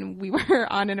when we were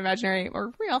on an imaginary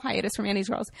or real hiatus from Andy's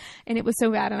Girls, and it was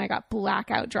so bad, and I got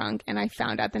blackout drunk, and I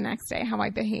found out the next day how I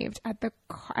behaved at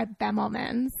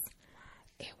Bemelman's.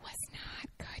 It was not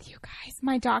good, you guys.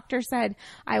 My doctor said,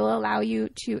 I will allow you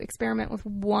to experiment with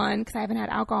one, because I haven't had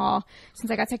alcohol since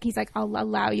I got sick. He's like, I'll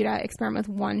allow you to experiment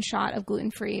with one shot of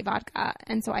gluten-free vodka.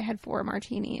 And so I had 4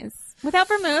 martinis without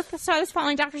vermouth. So I was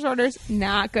following doctor's orders.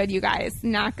 Not good, you guys.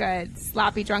 Not good.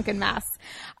 Sloppy, drunken mess.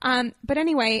 But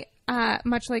anyway,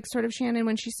 much like sort of Shannon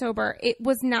when she's sober, it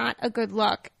was not a good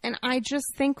look. And I just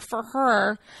think for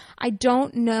her, I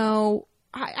don't know.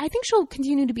 I think she'll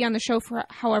continue to be on the show for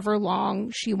however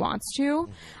long she wants to.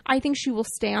 I think she will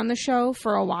stay on the show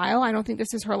for a while. I don't think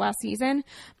this is her last season.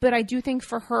 But I do think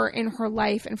for her in her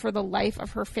life and for the life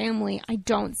of her family, I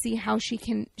don't see how she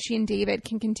and David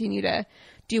can continue to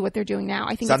do what they're doing now.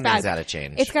 I think something's got to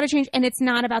change. It's got to change, and it's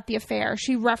not about the affair.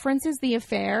 She references the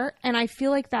affair, and I feel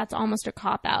like that's almost a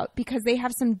cop-out because they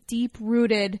have some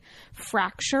deep-rooted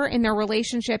fracture in their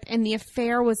relationship, and the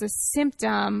affair was a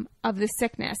symptom of the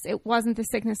sickness. It wasn't the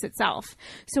sickness itself.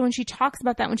 So when she talks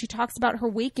about that, when she talks about her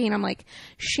weight gain, I'm like,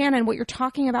 Shannon, what you're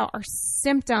talking about are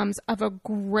symptoms of a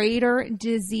greater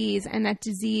disease, and that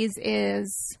disease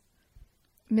is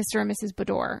Mr. and Mrs.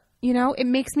 Bador. You know, it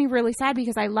makes me really sad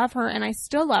because I love her and I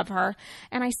still love her.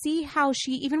 And I see how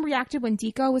she even reacted when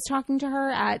Deco was talking to her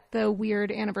at the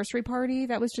weird anniversary party.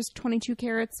 That was just 22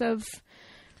 carats of...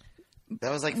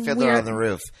 That was like Fiddler on the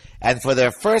Roof. And for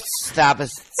their first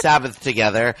Sabbath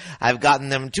together, I've gotten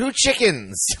them 2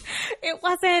 chickens. It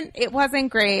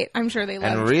wasn't great. I'm sure they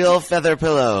loved it. And real feather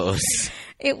pillows.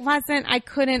 It wasn't. I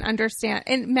couldn't understand.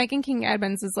 And Megan King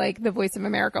Edmonds is like the voice of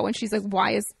America when she's like,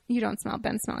 why is... You don't smell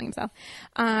Ben smelling himself.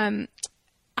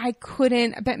 I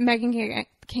couldn't... But Megan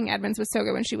King Edmonds was so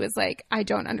good when she was like, I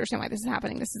don't understand why this is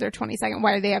happening. This is their 22nd.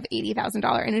 Why do they have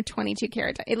 $80,000 in a 22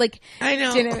 carat? It like... I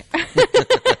know. Didn't...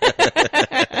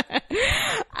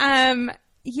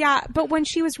 Yeah, but when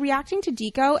she was reacting to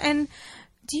Deco, and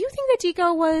do you think that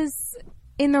Deco was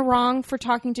in the wrong for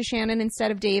talking to Shannon instead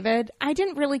of David? I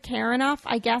didn't really care enough,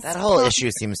 I guess. That whole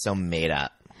issue seems so made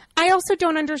up. I also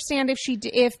don't understand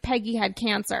if Peggy had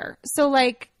cancer. So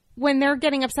like when they're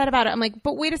getting upset about it, I'm like,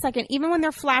 but wait a second. Even when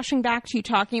they're flashing back to you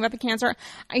talking about the cancer,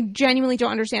 I genuinely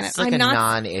don't understand it. It's like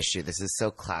non-issue. This is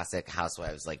so classic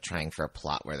Housewives, like trying for a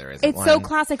plot where there isn't one. It's so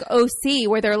classic OC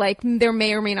where they're like, there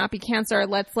may or may not be cancer.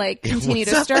 Let's like continue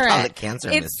to stir it. All the cancer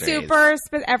it's mysteries?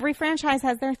 Super. Every franchise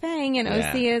has their thing, and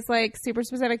OC is like super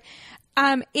specific.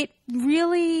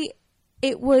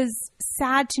 It was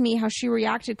sad to me how she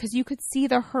reacted because you could see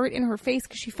the hurt in her face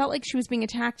because she felt like she was being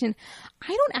attacked. And I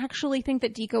don't actually think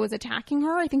that Deco was attacking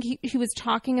her. I think he was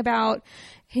talking about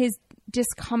his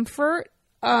discomfort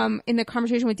in the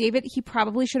conversation with David. He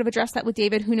probably should have addressed that with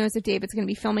David. Who knows if David's going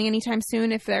to be filming anytime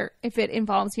soon if it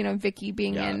involves, Vicky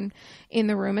being in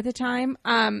the room at the time.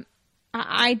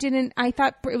 I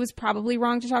thought it was probably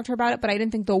wrong to talk to her about it, but I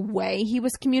didn't think the way he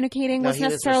was communicating was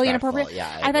necessarily inappropriate. Yeah,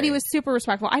 I thought he was super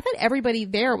respectful. I thought everybody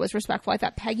there was respectful. I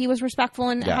thought Peggy was respectful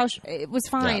and how it was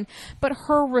fine. Yeah. But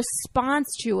her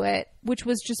response to it which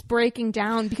was just breaking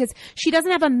down because she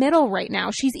doesn't have a middle right now.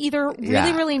 She's either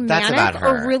really, really that's about manic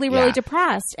her. or really, really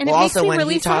depressed. And well, it makes also me when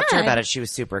really he talked to her sad. about it, she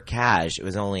was super cash. It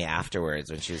was only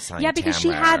afterwards when she was telling Yeah, because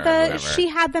Tamara she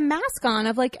had the mask on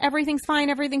of like, everything's fine.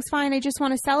 I just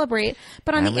want to celebrate.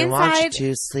 But on and the we want you inside,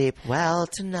 to sleep well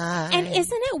tonight. and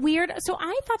isn't it weird? So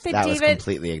I thought that was David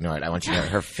completely ignored. I want you to know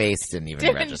her face didn't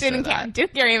even register didn't that.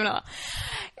 care even at all.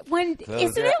 When Close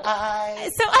isn't your it?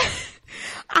 eyes. So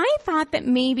I thought that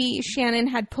maybe Shannon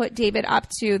had put David up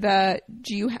to the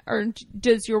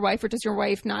does your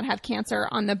wife not have cancer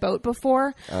on the boat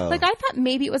before? Oh. Like I thought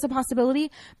maybe it was a possibility.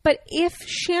 But if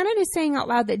Shannon is saying out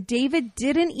loud that David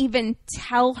didn't even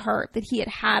tell her that he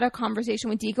had a conversation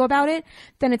with Deco about it,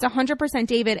 then it's 100%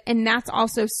 David, and that's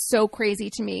also so crazy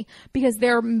to me because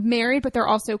they're married, but they're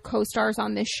also co-stars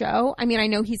on this show. I mean, I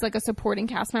know he's like a supporting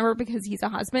cast member because he's a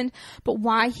husband, but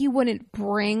why he wouldn't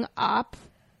bring up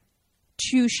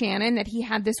to Shannon that he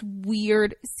had this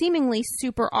weird, seemingly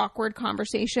super awkward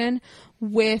conversation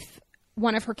with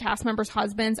one of her cast members'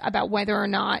 husbands about whether or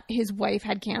not his wife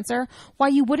had cancer. Why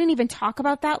you wouldn't even talk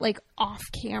about that like off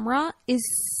camera is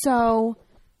so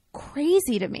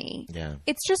crazy to me. Yeah.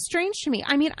 It's just strange to me.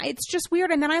 I mean, it's just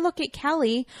weird. And then I look at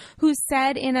Kelly, who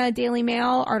said in a Daily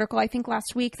Mail article, I think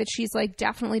last week, that she's like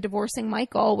definitely divorcing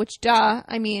Michael, which duh.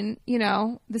 I mean, you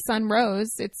know, the sun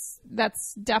rose.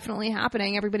 That's definitely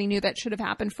happening. Everybody knew that should have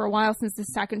happened for a while since the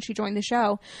second she joined the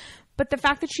show. But the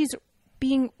fact that she's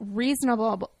being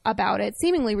reasonable about it,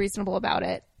 seemingly reasonable about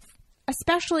it,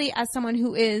 especially as someone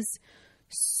who is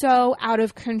so out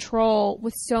of control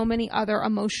with so many other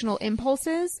emotional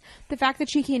impulses, the fact that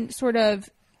she can sort of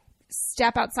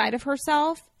step outside of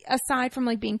herself, aside from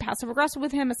like being passive aggressive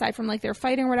with him, aside from like they're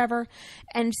fighting or whatever,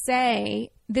 and say,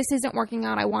 this isn't working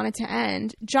out, I want it to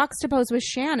end, juxtaposed with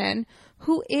Shannon,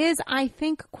 who is, I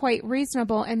think, quite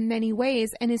reasonable in many ways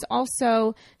and is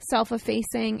also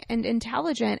self-effacing and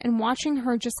intelligent, and watching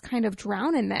her just kind of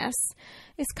drown in this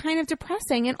is kind of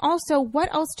depressing. And also,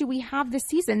 what else do we have this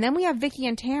season? Then we have Vicky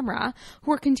and Tamra,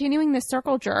 who are continuing this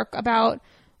circle jerk about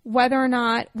whether or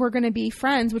not we're going to be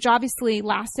friends, which obviously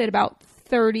lasted about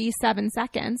 37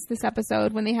 seconds this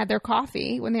episode when they had their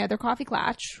coffee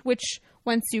clutch, which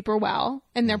went super well,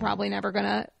 and they're probably never going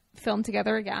to film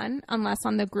together again unless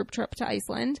on the group trip to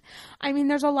Iceland. I mean,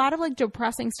 there's a lot of like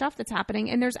depressing stuff that's happening,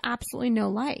 and there's absolutely no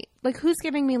light. Like, who's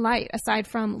giving me light aside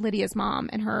from Lydia's mom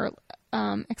and her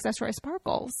accessory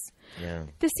Sparkles? Yeah.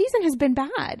 This season has been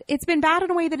bad. It's been bad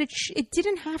in a way that it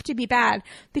didn't have to be bad.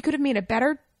 They could have made a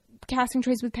better casting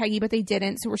choice with Peggy, but they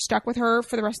didn't, so we're stuck with her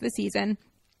for the rest of the season.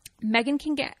 Megan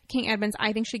King Edmonds,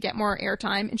 I think, should get more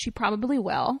airtime, and she probably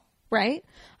will, right?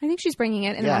 I think she's bringing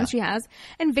it in the moment she has.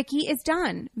 And Vicky is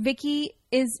done. Vicky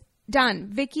is done.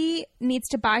 Vicky needs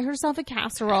to buy herself a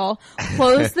casserole,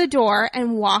 close the door,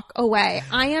 and walk away.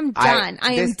 I am done.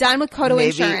 I am done with Kodo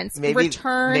Insurance.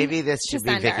 Return. Maybe this should be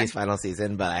sender. Vicky's final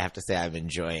season, but I have to say I'm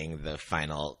enjoying her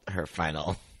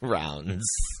final rounds.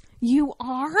 You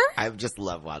are? I just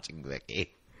love watching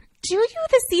Vicky. Do you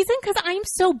this season? Because I'm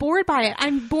so bored by it.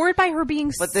 I'm bored by her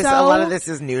being but so a lot of this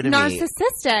is new to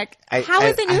narcissistic. me. How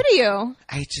is it new to you?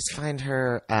 I just find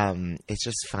her, it's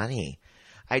just funny.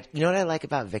 You know what I like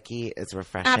about Vicky? It's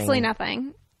refreshing. Absolutely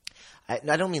nothing.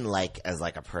 I don't mean like as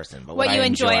like a person, but What what you I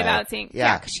enjoy about seeing.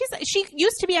 Yeah, 'cause she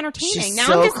used to be entertaining. She's Now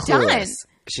so I'm just clueless. done.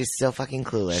 She's so fucking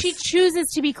clueless. She chooses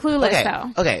to be clueless,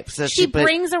 though. Okay, so She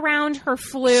brings around her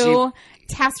flu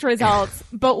test results,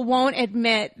 but won't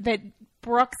admit that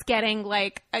Brooks getting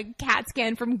like a CAT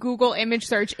scan from Google image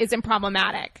search isn't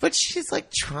problematic. But she's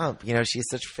like Trump, you know, she's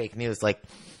such fake news. Like,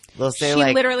 they'll say She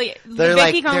like, literally, they're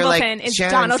Vicky like, Gunvalson is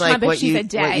Shannon's Donald Trump if what she's you, a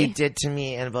day. what you did to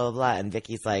me and blah, blah, blah. And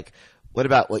Vicky's like, what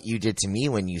about what you did to me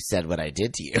when you said what I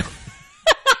did to you?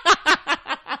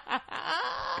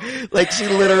 Like, she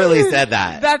literally said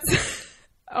that. That's,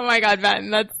 oh my God, Ben,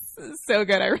 that's so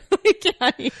good. I really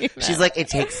can't even. She's like, it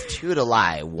takes two to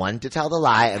lie. One to tell the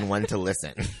lie and one to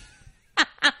listen.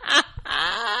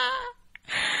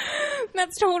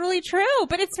 That's totally true,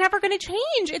 but it's never going to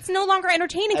change. It's no longer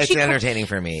entertaining. It's entertaining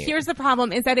for me. Here's the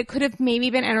problem, is that it could have maybe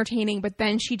been entertaining, but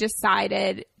then she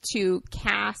decided to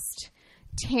cast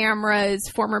Tamra's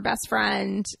former best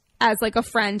friend as like a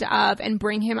friend of, and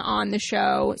bring him on the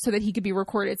show so that he could be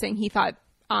recorded saying he thought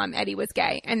Eddie was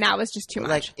gay, and that was just too much.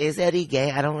 Like, is Eddie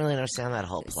gay? I don't really understand that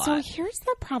whole plot. So here's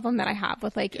the problem that I have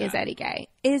with, like, is Eddie gay?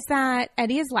 Is that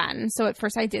Eddie is Latin, so at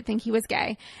first I did think he was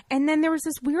gay. And then there was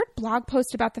this weird blog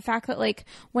post about the fact that, like,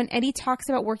 when Eddie talks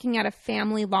about working at a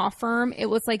family law firm, it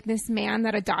was, like, this man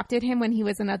that adopted him when he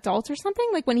was an adult or something,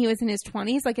 like, when he was in his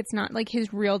 20s. Like, it's not, like,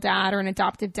 his real dad or an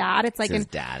adoptive dad. It's, like, his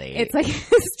daddy. It's, like,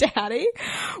 his daddy,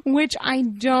 which I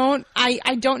don't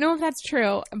know if that's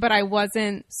true, but I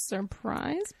wasn't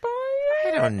surprised by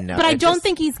it. I don't know. But I don't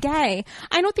think he's gay.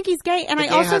 I don't think he's gay. And the I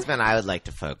gay also husband I would like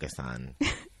to focus on.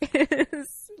 is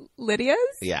Lydia's.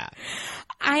 Yeah.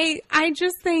 I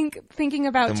just thinking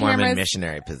about The Mormon Tamara's.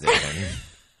 missionary position.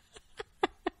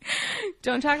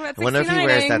 Don't talk about 69ing. What if he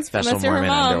wears that special unless you're her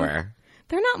Mormon mom. underwear?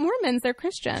 They're not Mormons. They're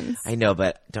Christians. I know,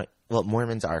 but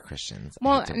Mormons are Christians. I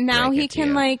Well, hate to now break he it to can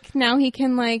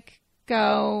you.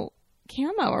 go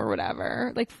camo or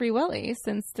whatever, like Free Willy,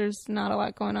 since there's not a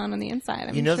lot going on the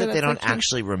inside. You know sure that they that's, don't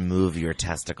actually remove your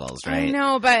testicles, right? I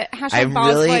know, but hashtag I'm balls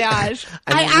really, voyage.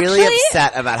 I'm really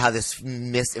upset about how this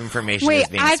misinformation is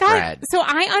being spread. So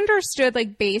I understood,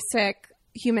 like, basic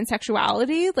human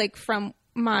sexuality, like, from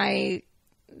my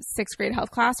 6th grade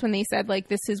health class when they said, like,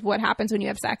 this is what happens when you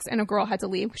have sex, and a girl had to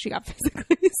leave because she got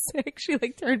physically sick. She,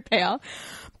 like, turned pale.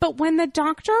 But when the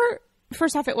doctor,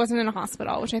 first off, it wasn't in a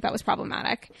hospital, which I thought was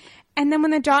problematic. And then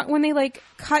when they like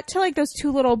cut to, like, those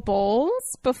 2 little bowls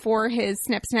before his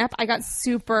snip, I got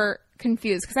super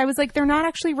confused because I was like, they're not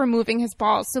actually removing his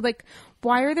balls. So, like,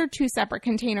 why are there 2 separate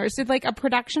containers? Did, like, a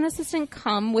production assistant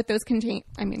come with those Did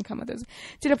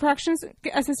a production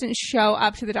assistant show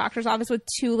up to the doctor's office with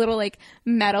 2 little, like,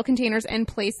 metal containers and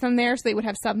place them there so they would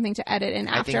have something to edit in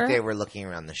after? I think they were looking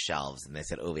around the shelves and they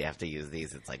said, oh, we have to use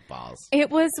these. It's like balls. It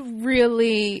was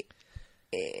weird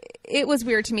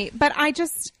to me. But I'm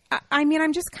just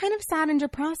kind of sad and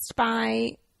depressed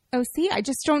by OC. I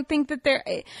just don't think that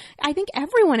I think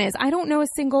everyone is. I don't know a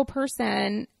single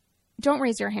person. Don't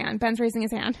raise your hand. Ben's raising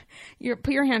his hand.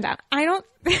 Put your hand out.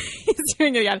 He's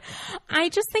doing it again. I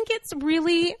just think it's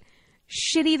really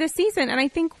shitty this season. And I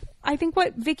think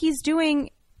what Vicky's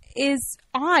doing is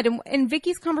odd. And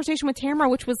Vicky's conversation with Tamara,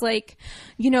 which was like,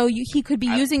 he could be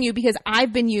using you because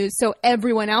I've been used, so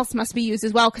everyone else must be used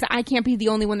as well because I can't be the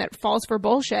only one that falls for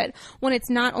bullshit, when it's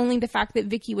not only the fact that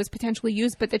Vicky was potentially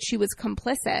used, but that she was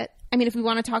complicit. I mean, if we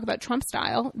want to talk about Trump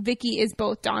style, Vicky is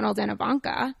both Donald and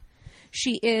Ivanka.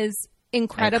 She is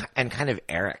incredible. And kind of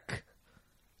Eric.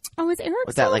 Oh, is Eric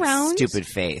with still that, like, around? stupid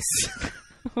face.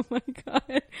 Oh my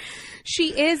God. She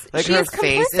is. Like, she her is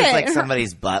face complicit. is like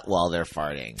somebody's butt while they're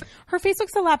farting. Her face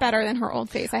looks a lot better than her old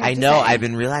face. I know. to say. I've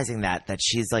been realizing that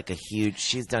she's like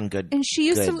she's done good. And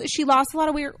she lost a lot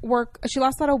of She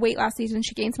lost a lot of weight last season.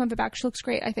 She gained some of it back. She looks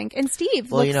great, I think. And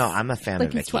Steve. Well, I'm a fan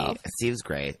of Vicky. 12. Steve's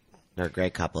great. They're a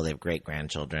great couple. They have great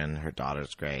grandchildren. Her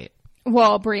daughter's great.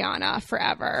 Well, Brianna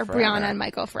forever. Brianna and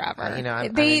Michael forever.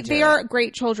 They are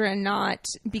great children, not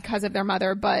because of their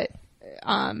mother, but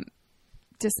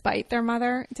despite their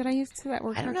mother. Did I use that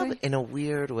word correctly? I don't know, but in a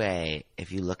weird way,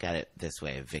 if you look at it this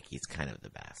way, Vicky's kind of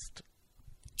the best.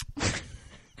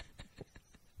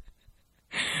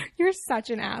 You're such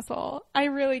an asshole. I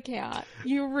really can't.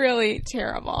 You're really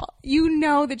terrible. You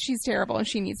know that she's terrible and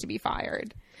she needs to be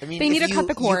fired. I mean, they need to cut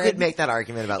the cord. You could make that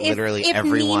argument about literally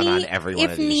everyone on every one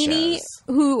of these Nene, shows.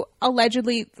 who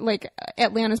allegedly, like,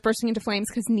 Atlanta's bursting into flames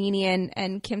because Nene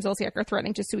and Kim Zolciak are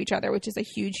threatening to sue each other, which is a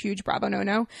huge, huge Bravo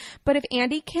no-no. But if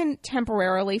Andy can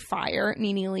temporarily fire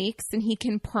Nene Leakes, then he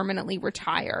can permanently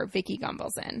retire Vicky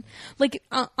Gunvalson. Like,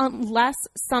 unless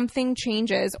something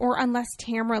changes or unless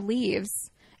Tamara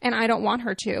leaves, and I don't want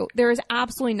her to, there is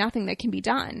absolutely nothing that can be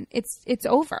done. It's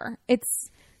over.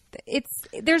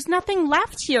 There's nothing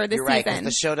left here this You're right, 'cause season.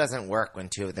 the show doesn't work when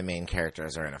 2 of the main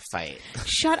characters are in a fight.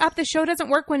 Shut up. The show doesn't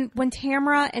work when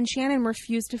Tamara and Shannon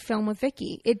refuse to film with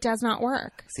Vicky. It does not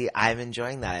work. See, I'm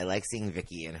enjoying that. I like seeing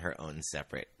Vicky in her own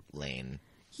separate lane.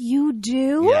 You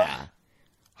do? Yeah.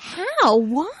 How?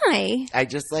 Why? I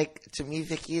just to me,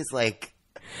 Vicky is like...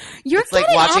 You're it's like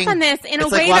getting watching, off on this in a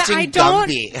it's way like that I watching don't...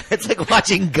 Gumby. It's like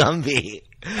watching Gumby.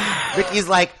 Vicky's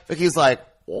like...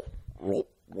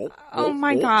 Oh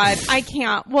my God. I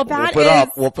can't. Well, that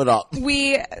Whoop it up.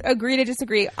 We agree to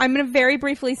disagree. I'm going to very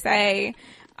briefly say,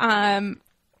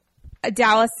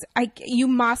 Dallas, you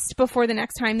must, before the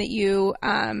next time that you,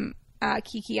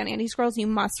 Kiki on Andy's Girls, you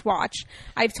must watch.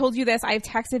 I've told you this. I've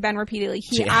texted Ben repeatedly.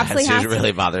 He absolutely has. She's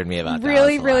really bothered me about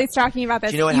really talking about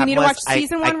this. Do you know what you need to watch was?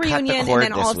 season 1 reunion and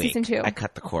then all of season 2. I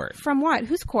cut the cord. From what?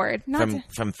 Whose cord?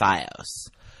 From Fios.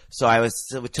 So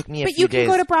it took me a But few you days.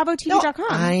 can go to BravoTV.com.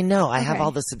 No, I know. I have Okay.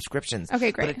 all the subscriptions.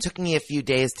 Okay, great. But it took me a few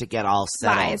days to get all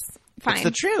settled. Lies. Fine. It's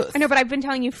the truth. I know, but I've been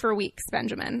telling you for weeks,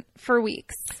 Benjamin. For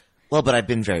weeks. Well, but I've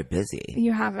been very busy.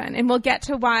 You haven't. And we'll get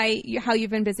to how you've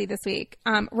been busy this week.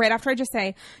 Right after I just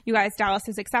say, you guys, Dallas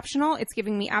is exceptional. It's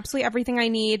giving me absolutely everything I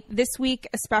need. This week,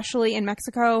 especially in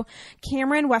Mexico,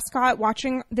 Cameron Westcott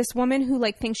watching this woman who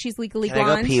thinks she's legally Can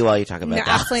blonde. I go pee while you talk about No,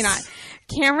 Dallas? absolutely not.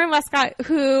 Cameron Westcott,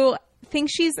 who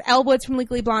thinks she's Elle Woods from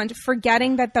Legally Blonde,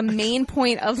 forgetting that the main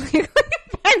point of Legally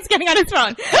Ben's getting on his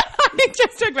phone. I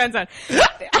just took Ben's phone.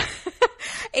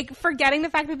 Forgetting the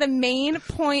fact that the main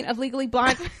point of Legally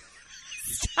Blonde...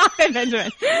 Stop it, Benjamin.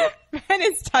 Ben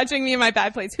is touching me in my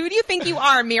bad place. Who do you think you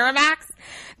are, Miramax?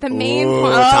 The main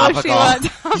point.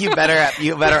 Topical. You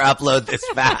better upload this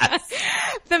fast.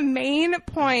 The main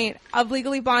point of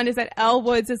Legally Blonde is that Elle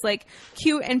Woods is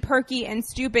cute and perky and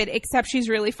stupid, except she's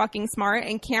really fucking smart.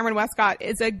 And Cameron Westcott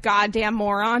is a goddamn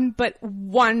moron, but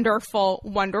wonderful,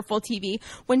 wonderful TV.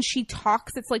 When she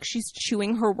talks, it's like she's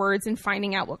chewing her words and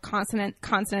finding out what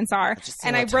consonants are.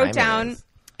 And I wrote down.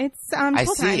 It's tool time.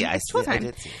 It's tool time. I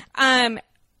did see.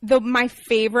 My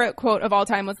favorite quote of all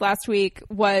time was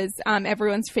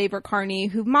everyone's favorite Carney,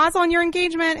 who mazel on your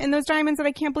engagement and those diamonds that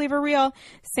I can't believe are real,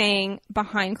 saying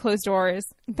behind closed doors.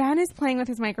 Ben is playing with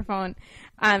his microphone,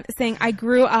 saying, I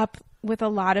grew up with a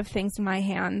lot of things in my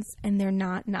hands and they're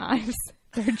not knives.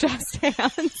 They're just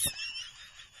hands.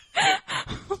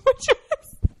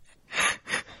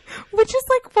 Which is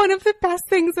one of the best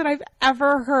things that I've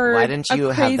ever heard. Why didn't you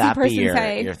have that be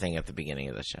say. your thing at the beginning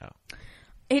of the show?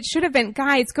 It should have been.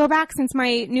 Guys, go back, since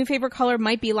my new favorite color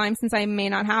might be lime, since I may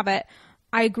not have it.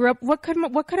 I grew up. What could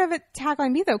have a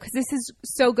tagline be though? Because this is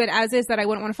so good as is that I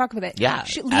wouldn't want to fuck with it. Yeah,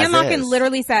 Leanne Malkin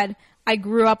literally said, "I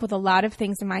grew up with a lot of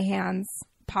things in my hands."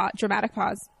 Dramatic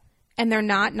pause, and they're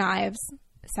not knives.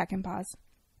 Second pause.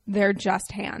 They're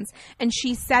just hands. And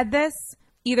she said this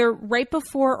either right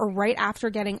before or right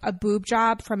after getting a boob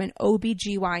job from an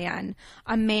OBGYN,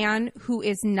 a man who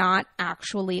is not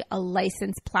actually a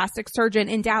licensed plastic surgeon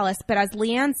in Dallas, but as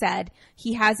Leanne said,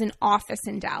 he has an office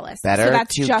in Dallas. Better so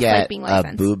that's to just get like being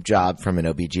licensed. a boob job from an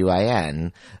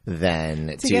OBGYN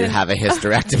than to have a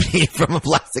hysterectomy from a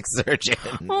plastic surgeon.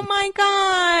 Oh my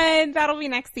God. That'll be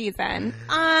next season.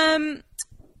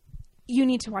 You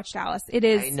need to watch Dallas. It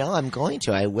is. I know. I'm going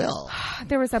to. I will.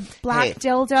 There was a black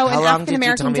dildo, How an long African did you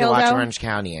American tell me to watch dildo. Orange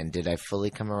County? And did I fully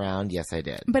come around? Yes, I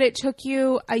did. But it took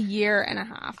you a year and a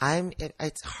half.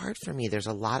 It's hard for me. There's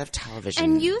a lot of television.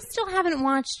 And you still haven't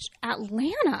watched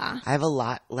Atlanta. I have a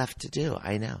lot left to do.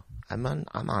 I know. I'm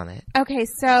on it. Okay,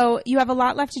 so you have a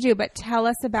lot left to do, but tell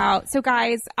us about. So,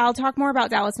 guys, I'll talk more about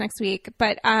Dallas next week.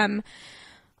 But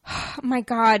oh my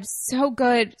God, so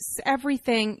good.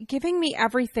 Everything. Giving me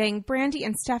everything. Brandy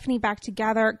and Stephanie back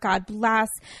together. God bless.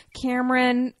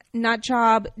 Cameron, nut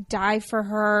job, die for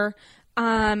her.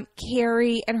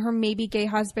 Carrie and her maybe gay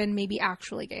husband, maybe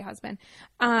actually gay husband.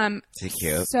 Is he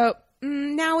cute? So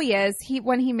now he is.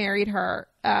 When he married her,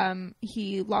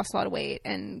 he lost a lot of weight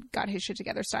and got his shit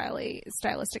together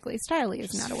stylistically. Styly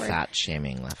is not a word. Fat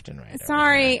shaming left and right.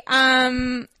 Sorry.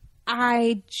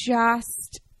 I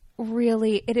just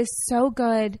really, it is so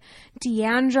good.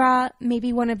 Deandra,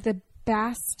 maybe one of the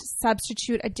best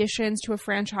substitute additions to a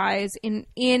franchise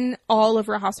in all of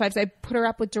Real Housewives. I put her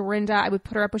up with Dorinda. I would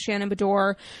put her up with Shannon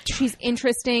Bedore. She's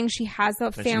interesting. She has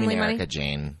the family money. Erica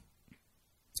Jane.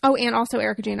 Oh, and also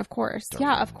Erica Jane, of course.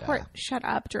 Dorinda. Yeah, of course. Shut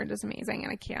up. Dorinda's amazing,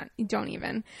 and I can't. Don't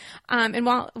even. And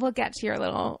we'll get to your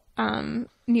little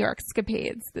New York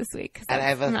escapades this week. And I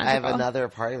have another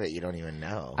part of it you don't even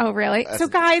know. Oh, really? So,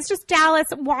 guys, just Dallas,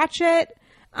 watch it.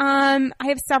 I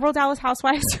have several Dallas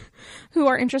housewives who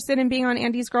are interested in being on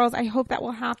Andy's Girls. I hope that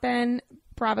will happen.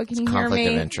 Bravo, can you hear me? Conflict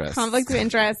of interest. Conflict of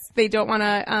interest. They don't want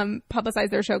to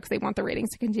publicize their show because they want the ratings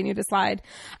to continue to slide.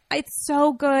 It's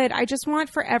so good. I just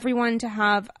want for everyone to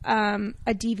have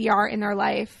a DVR in their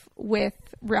life with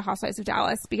Real Housewives of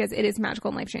Dallas because it is magical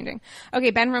and life-changing. Okay,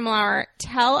 Ben Rimalower,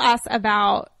 tell us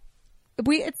about...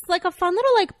 It's like a fun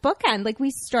little bookend.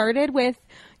 We started with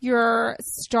your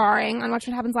starring on Watch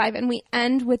What Happens Live, and we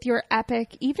end with your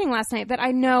epic evening last night that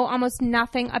I know almost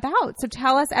nothing about. So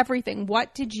tell us everything.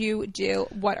 What did you do?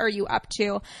 What are you up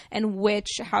to? And which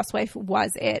housewife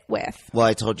was it with? Well,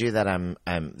 I told you that I'm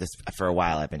this for a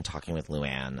while. I've been talking with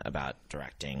Luann about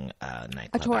directing a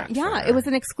nightclub. A tour. act Yeah, for her. it was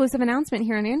an exclusive announcement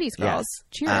here on Andy's Girls.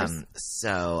 Yes. Cheers.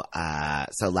 So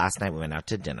last night we went out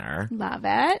to dinner. Love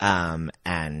it.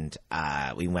 And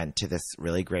we went to this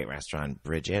really great restaurant,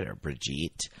 Brigitte,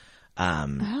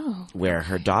 where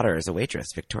her daughter is a waitress,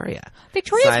 Victoria.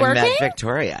 Victoria's so I working? met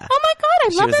Victoria. Oh my God, I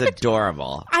She love was that.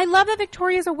 adorable. I love that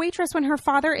Victoria's a waitress when her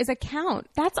father is a count.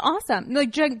 That's awesome.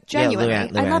 Like genuinely, Yeah,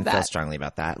 Luann I love feels that. strongly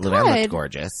about that. Luann looked Good.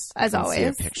 gorgeous. As You can see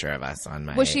always. a picture of us on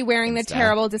my. Was she wearing the Insta.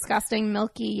 terrible, disgusting,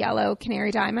 milky yellow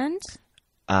canary diamond?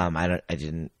 I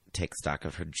didn't take stock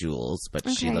of her jewels, but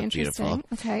she Okay, looked beautiful.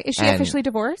 interesting. Okay, is she And- officially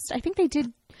divorced? I think they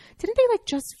did. Didn't they like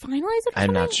just finalize it? Or I'm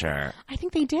something? not sure. I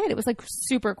think they did. It was like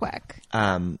super quick.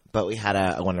 But we had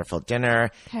a wonderful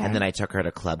dinner, Okay. and then I took her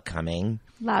to Club Cumming.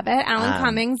 Love it. Alan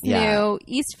Cummings' yeah. new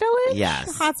East Village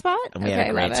Yes. hotspot. And we had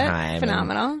a great love time. It.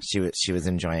 Phenomenal. and She was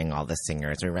enjoying all the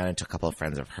singers. We ran into a couple of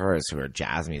friends of hers who are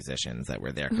jazz musicians that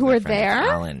were there. 'cause Who they're were friends of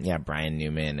there? Alan. Yeah, Brian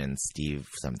Newman and Steve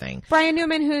something. Brian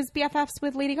Newman, who's BFFs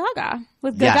with Lady Gaga,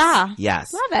 with Gaga. Yes.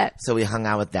 Love it. So we hung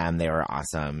out with them. They were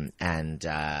awesome. And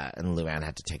Luann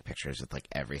had to take pictures with like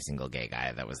every single gay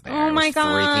guy that was there. Oh I was my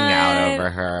God. freaking out over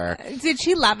her. Did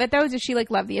she love it though? Did she like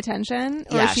love the attention,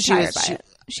 or Yeah, is she she tired was- by she- it?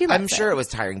 She loves I'm sure it was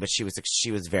tiring, but she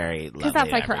was very lovely. because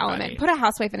that's like to her everybody. element. Put a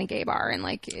housewife in a gay bar, and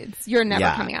like you're never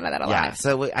coming out of that alive. Yeah,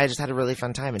 so I just had a really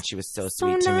fun time, and she was so So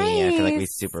sweet to me. I feel like we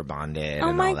nice. super bonded. Oh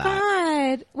and my all that.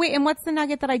 God! Wait, and what's the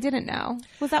nugget that I didn't know?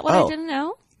 Was that what I Oh. didn't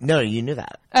know? No, you knew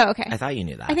that. Oh, okay. I thought you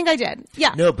knew that. I think I did.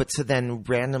 Yeah. No, but so then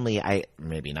randomly,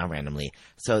 maybe not randomly.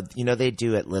 So they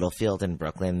do at Littlefield in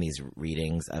Brooklyn these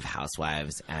readings of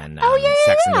Housewives and Oh yeah,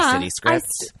 Sex yeah, and the yeah. City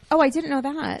scripts. I didn't know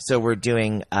that. So we're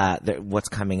doing what's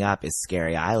coming up is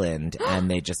Scary Island, and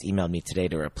they just emailed me today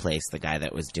to replace the guy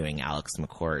that was doing Alex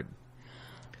McCord.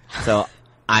 So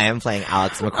I am playing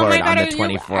Alex McCord Oh my God, on the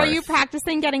 24th. Are you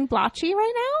practicing getting blotchy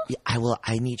right now? Yeah, I will.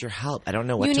 I need your help. I don't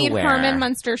know what You to need wear. Herman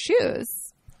Munster shoes.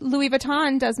 Louis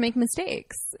Vuitton does make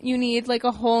mistakes. You need like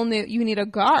a whole new. You need a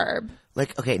garb.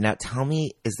 Like, okay, now tell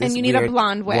me, is this And you need a weird?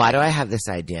 blonde wig. Why do I have this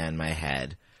idea in my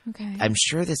head? Okay. I'm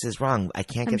sure this is wrong. I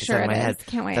can't I'm get this sure out of my it head. is.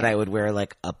 Can't wait. That I would wear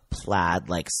like a plaid,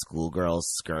 like schoolgirl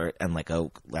skirt and like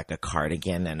a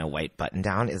cardigan and a white button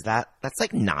down. That's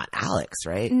like not Alex,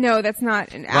 right? No, that's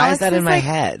not. Why is that in my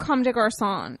head? Comme de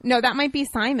garçon. No, that might be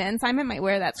Simon. Simon might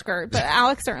wear that skirt, but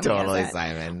Alex certainly Totally isn't.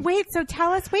 Simon. Wait, so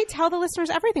tell the listeners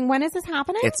everything. When is this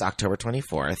happening? It's October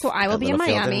 24th. So I will at be in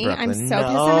Littlefield Miami. I'm Brooklyn. so no. pissed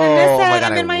I'm gonna miss it. Oh my God,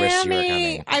 I'm in I wish you were Miami.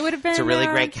 coming. I would have been It's a really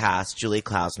there. great cast. Julie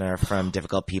Klausner from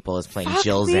Difficult People is playing Fuck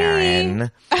Jill me.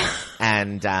 Zarin.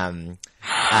 And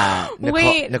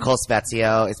Wait. Nicole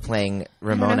Spezio is playing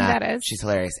Ramona. who that is. She's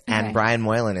hilarious. Okay. And Brian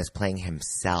Moylan is playing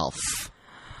himself.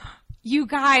 You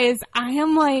guys, I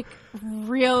am like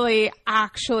really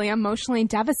actually emotionally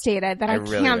devastated that I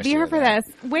really can't wish be you here were for there.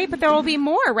 this. Wait, but there will be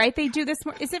more, right? They do this.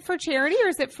 Is it for charity or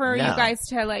is it for No. you guys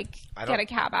to like I get don't- a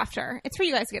cab after? It's for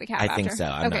you guys to get a cab after. I think so.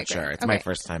 I'm Okay, not sure. great. It's my Okay.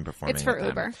 first time performing. It's for with them.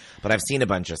 Uber. But I've seen a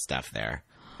bunch of stuff there,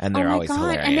 and Oh they're my always God.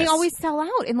 hilarious. And they always sell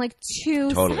out in like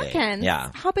 2 Totally. seconds. Yeah.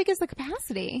 How big is the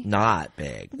capacity? not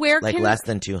big. Where like can- less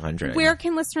than 200. Where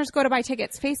can listeners go to buy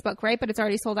tickets? Facebook, right? But it's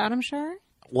already sold out, I'm sure.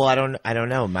 Well, I don't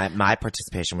know. My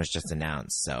participation was just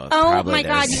announced, so Oh probably my God,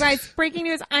 there's- you guys, breaking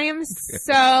news. I am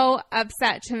so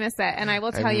upset to miss it. And I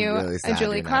will tell I'm you really a sad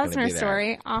Julie you're not gonna Klausner be there.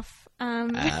 story off.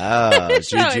 Oh,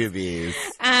 show. jujubes.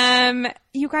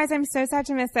 You guys, I'm so sad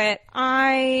to miss it.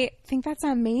 I think that's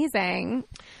amazing.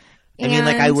 I mean,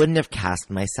 like, And I wouldn't have cast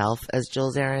myself as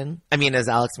Jill Zarin. I mean, as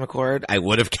Alex McCord. I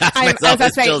would have cast I myself was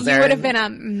as gonna say, Jill Zarin. you would have been a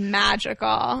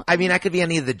magical. I mean, I could be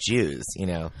any of the Jews, you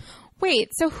know. Wait,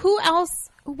 so who else?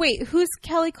 Wait, who's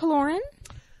Kelly Kaloran?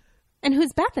 And who's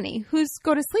Bethany? Who's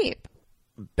Go to Sleep?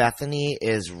 Bethany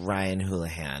is Ryan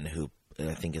Houlihan, who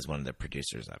I think is one of the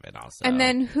producers of it also. And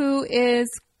then who's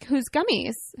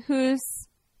Gummies? Who's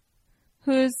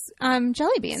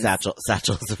Jelly Beans?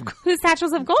 Satchels of Gold. Who's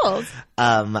Satchels of Gold?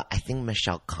 I think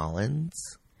Michelle Collins.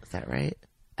 Is that right?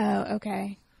 Oh,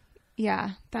 okay.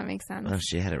 Yeah, that makes sense. Oh,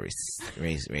 she had a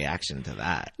reaction to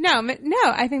that. No,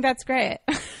 I think that's great.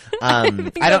 I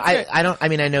think that's great. I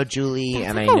mean, I know Julie That's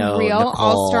and like I a know real Nicole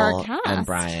all-star cast. and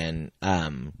Brian.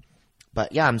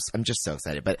 But yeah, I'm just so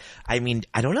excited. But I mean,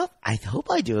 I don't know. I hope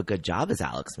I do a good job as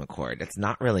Alex McCord. It's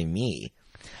not really me.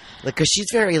 Like, cause she's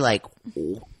very like,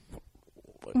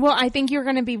 Well, I think you're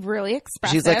going to be really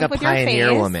expressive. she's like a with your pioneer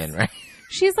face. woman, right?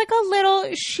 She's like a little.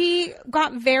 She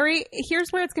got very. Here's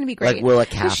where it's going to be great. Like Willa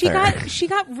 'Cause Cather. She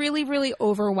got really, really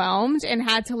overwhelmed and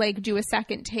had to like do a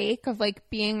second take of like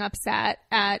being upset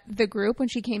at the group when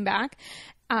she came back,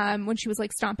 when she was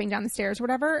like stomping down the stairs or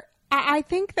whatever. I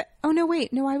think that. Oh no,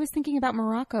 wait, no. I was thinking about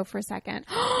Morocco for a second.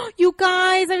 You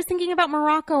guys, I was thinking about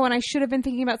Morocco, and I should have been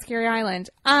thinking about Scary Island.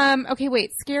 Okay,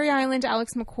 wait, Scary Island.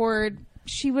 Alex McCord.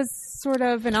 She was sort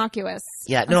of innocuous.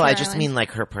 Yeah, on no, I Scary just Island. mean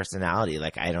like her personality.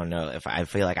 Like, I don't know if I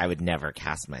feel like I would never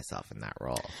cast myself in that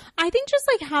role. I think just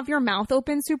like have your mouth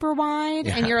open super wide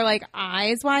and your like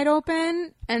eyes wide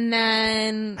open, and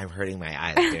then I'm hurting my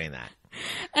eyes doing that.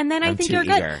 And then I I'm think too you're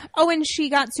good. eager. Oh, and she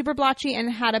got super blotchy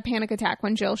and had a panic attack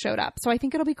when Jill showed up. So I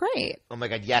think it'll be great. Oh my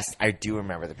God, yes, I do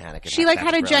remember the panic attack. She like That's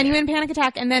had a brilliant. genuine panic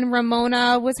attack, and then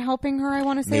Ramona was helping her. I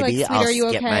want to say, Maybe like, sweet, I'll are you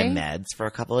skip okay? my meds for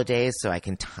a couple of days so I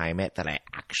can time it that I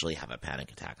actually have a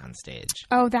panic attack on stage.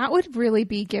 Oh, that would really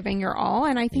be giving your all,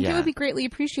 and I think it Yeah. would be greatly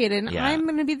appreciated. And Yeah. I'm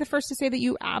going to be the first to say that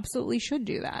you absolutely should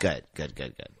do that. Good.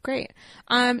 Great.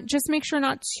 Just make sure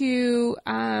not to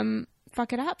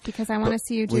fuck it up, because I want to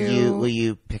see you do. Will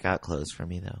you pick out clothes for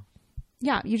me though?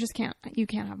 Yeah, you just can't. You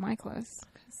can't have my clothes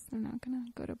because I'm not going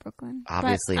to go to Brooklyn.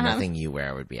 Obviously, But, nothing you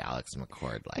wear would be Alex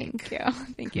McCord like. Thank you.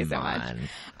 Thank you so Come much.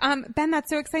 on. Ben, that's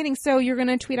so exciting. So you're going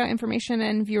to tweet out information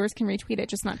and viewers can retweet it,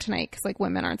 just not tonight, because like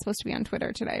women aren't supposed to be on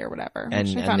Twitter today or whatever. And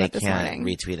which I found they out this can't morning.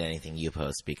 retweet anything you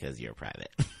post because you're private.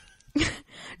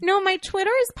 No, my Twitter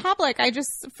is public. I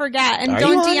just forget, and Are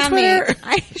don't you on DM Twitter? me.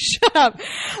 I shut up.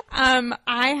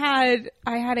 I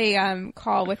had a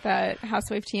call with the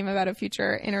Housewife team about a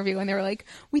future interview, and they were like,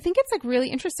 "We think it's like really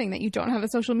interesting that you don't have a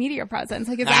social media presence.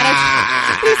 Like, is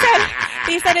that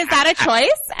they said, is that a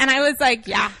choice?" And I was like,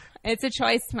 "Yeah." It's a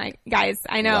choice, my guys.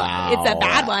 I know it's a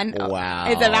bad one. Wow.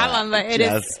 It's a bad one, but it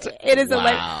is a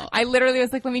wow. I literally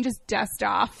was like, let me just dust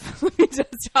off. Let me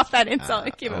dust off that insult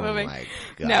and keep it moving. my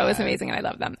No, it was God. amazing and I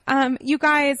love them. You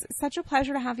guys, such a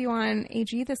pleasure to have you on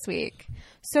AG this week.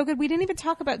 So good. We didn't even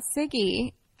talk about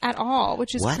Siggy at all,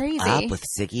 which is What crazy. up with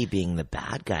Siggy being the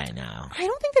bad guy now? I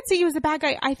don't think that Siggy was a bad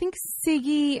guy. I think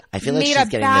Siggy I feel like made she's a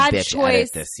getting the bad bitch choice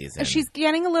edit this season. She's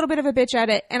getting a little bit of a bitch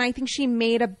edit, and I think she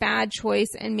made a bad choice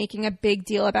in making a big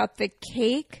deal about the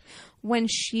cake when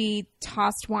she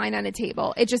tossed wine on a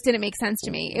table. It just didn't make sense to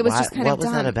me. It was just kind what of was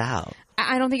dumb. that about?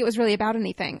 I don't think it was really about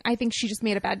anything. I think she just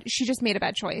made a bad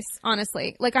choice,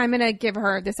 honestly. Like, I'm going to give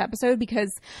her this episode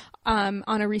because on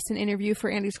a recent interview for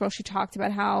Andy's Girl, she talked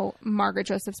about how Margaret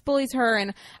Josephs bullies her,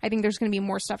 and I think there's going to be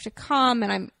more stuff to come,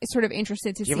 and I'm sort of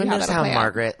interested to Do you see ever how notice that'll how play out.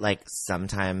 Margaret like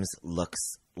sometimes looks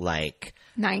like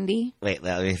 90. wait,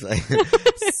 let me like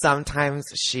sometimes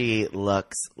she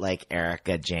looks like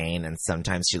Erica Jane and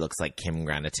sometimes she looks like Kim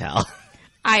Granatel.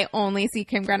 I only see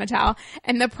Kim Granatel,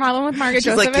 and the problem with Margaret She's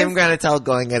Joseph like Kim is Granatel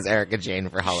going as Erica Jane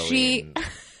for Halloween.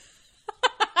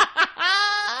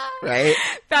 Right?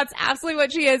 That's absolutely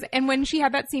what she is. And when she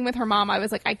had that scene with her mom, I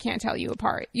was like, I can't tell you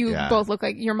apart. You Yeah. both look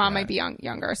like your mom might be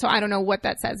younger. So I don't know what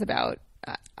that says about.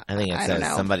 I think it I don't says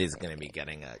know. somebody's going to be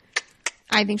getting a.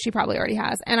 I think she probably already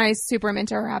has. And I super am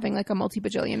into her having like a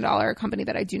multi-bajillion-dollar company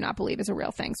that I do not believe is a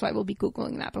real thing. So I will be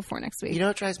Googling that before next week. You know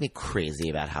what drives me crazy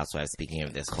about Housewives? Speaking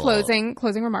of this whole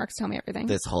Closing remarks. Tell me everything.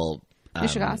 this whole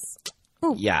Mishigas.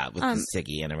 Ooh. yeah, with the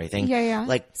Siggy and everything. Yeah.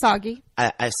 Like Soggy.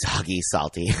 I soggy,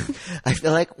 salty. I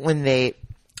feel like when they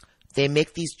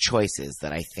make these choices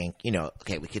that I think, you know,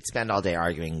 okay, we could spend all day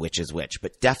arguing which is which,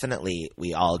 but definitely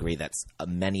we all agree that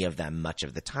many of them, much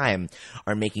of the time,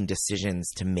 are making decisions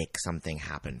to make something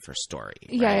happen for story.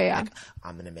 Right? Yeah. Like,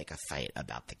 I'm going to make a fight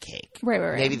about the cake. Right.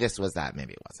 Maybe this was that,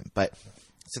 maybe it wasn't. But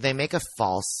so they make a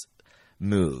false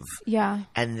move. Yeah.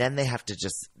 And then they have to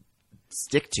just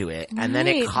stick to it, and then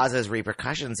it Right. causes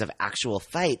repercussions of actual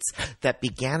fights that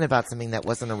began about something that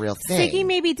wasn't a real thing. Siggy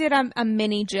maybe did a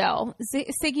mini Jill.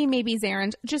 Siggy maybe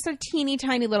Zarin, just a teeny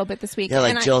tiny little bit this week. Yeah,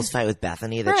 like And Jill's fight with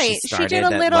Bethany that she started did a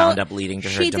that little, wound up leading to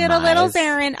her She demise. did a little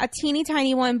Zarin, a teeny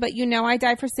tiny one, but you know I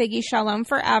die for Siggy. Shalom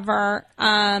forever.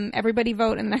 Everybody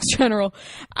vote in the next general.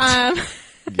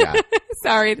 Yeah,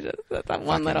 Sorry, that's that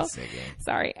one fucking little. Siggy.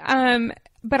 Sorry.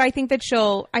 But I think that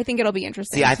I think it'll be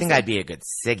interesting. See, I think I'd be a good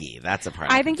Siggy. That's a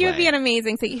part. I think you would be an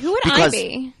amazing Siggy. Who would I Because-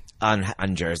 be?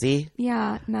 on Jersey.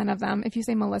 Yeah, none of them. If you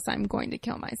say Melissa, I'm going to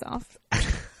kill myself.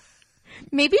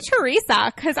 Maybe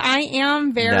Teresa, because I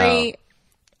am very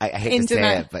I hate to into say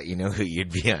that. it, but you know who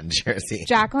you'd be on Jersey.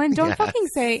 Jacqueline. Don't Yes. fucking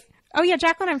say. Oh yeah,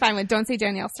 Jacqueline, I'm fine with. Don't say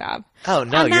Danielle Staub. Oh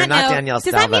no, On you're that not note, Danielle Does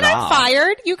Staub that mean at I'm all.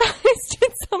 fired? You guys,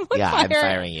 did someone Yeah, fire? I'm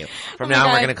firing you. From Oh my now on,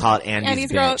 God. we're going to call it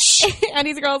Andy's Girls. bitch.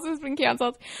 Andy's Girls has been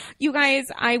canceled. You guys,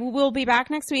 I will be back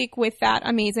next week with that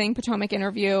amazing Potomac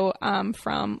interview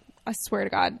from, I swear to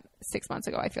God, 6 months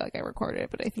ago. I feel like I recorded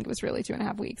it, but I think it was really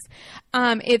 2.5 weeks.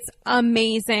 It's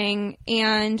amazing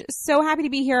and so happy to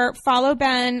be here. Follow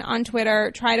Ben on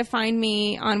Twitter. Try to find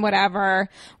me on whatever.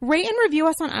 Rate and review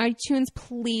us on iTunes,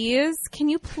 please. Can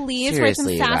you please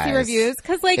Seriously, write some sassy guys. reviews?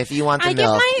 Because like, If you want the I get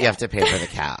milk, my- you have to pay for the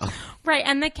cow. Right,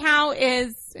 and the cow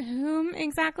is whom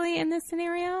exactly in this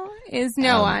scenario? Is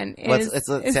no one. It's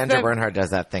is Sandra the- Bernhardt does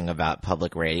that thing about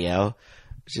public radio.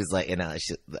 She's like,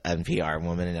 the NPR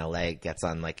woman in LA gets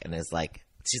on like and is like,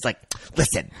 She's like,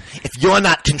 listen, if you're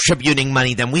not contributing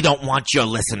money, then we don't want your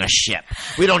listenership.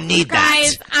 We don't need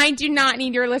Guys, that. I do not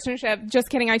need your listenership. Just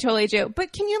kidding. I totally do.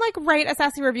 But can you write a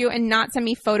sassy review and not send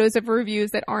me photos of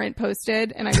reviews that aren't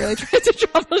posted? And I really tried to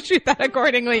troubleshoot that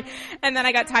accordingly. And then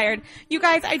I got tired. You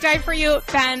guys, I die for you.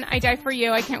 Ben, I die for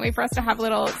you. I can't wait for us to have a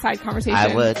little side conversation.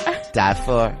 I would die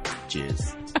for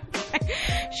Jews.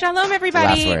 Shalom,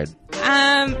 everybody. Last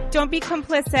word. Don't be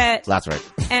complicit. Last word.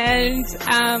 And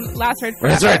last word.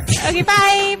 Last word. Okay,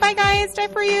 bye. Bye, guys. Die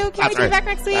for you. Can't Last wait to be word. back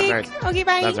next week. Last word. Okay,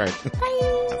 bye. Last word.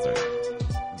 Bye. Last word.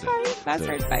 Bye. Last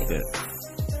word. Bye.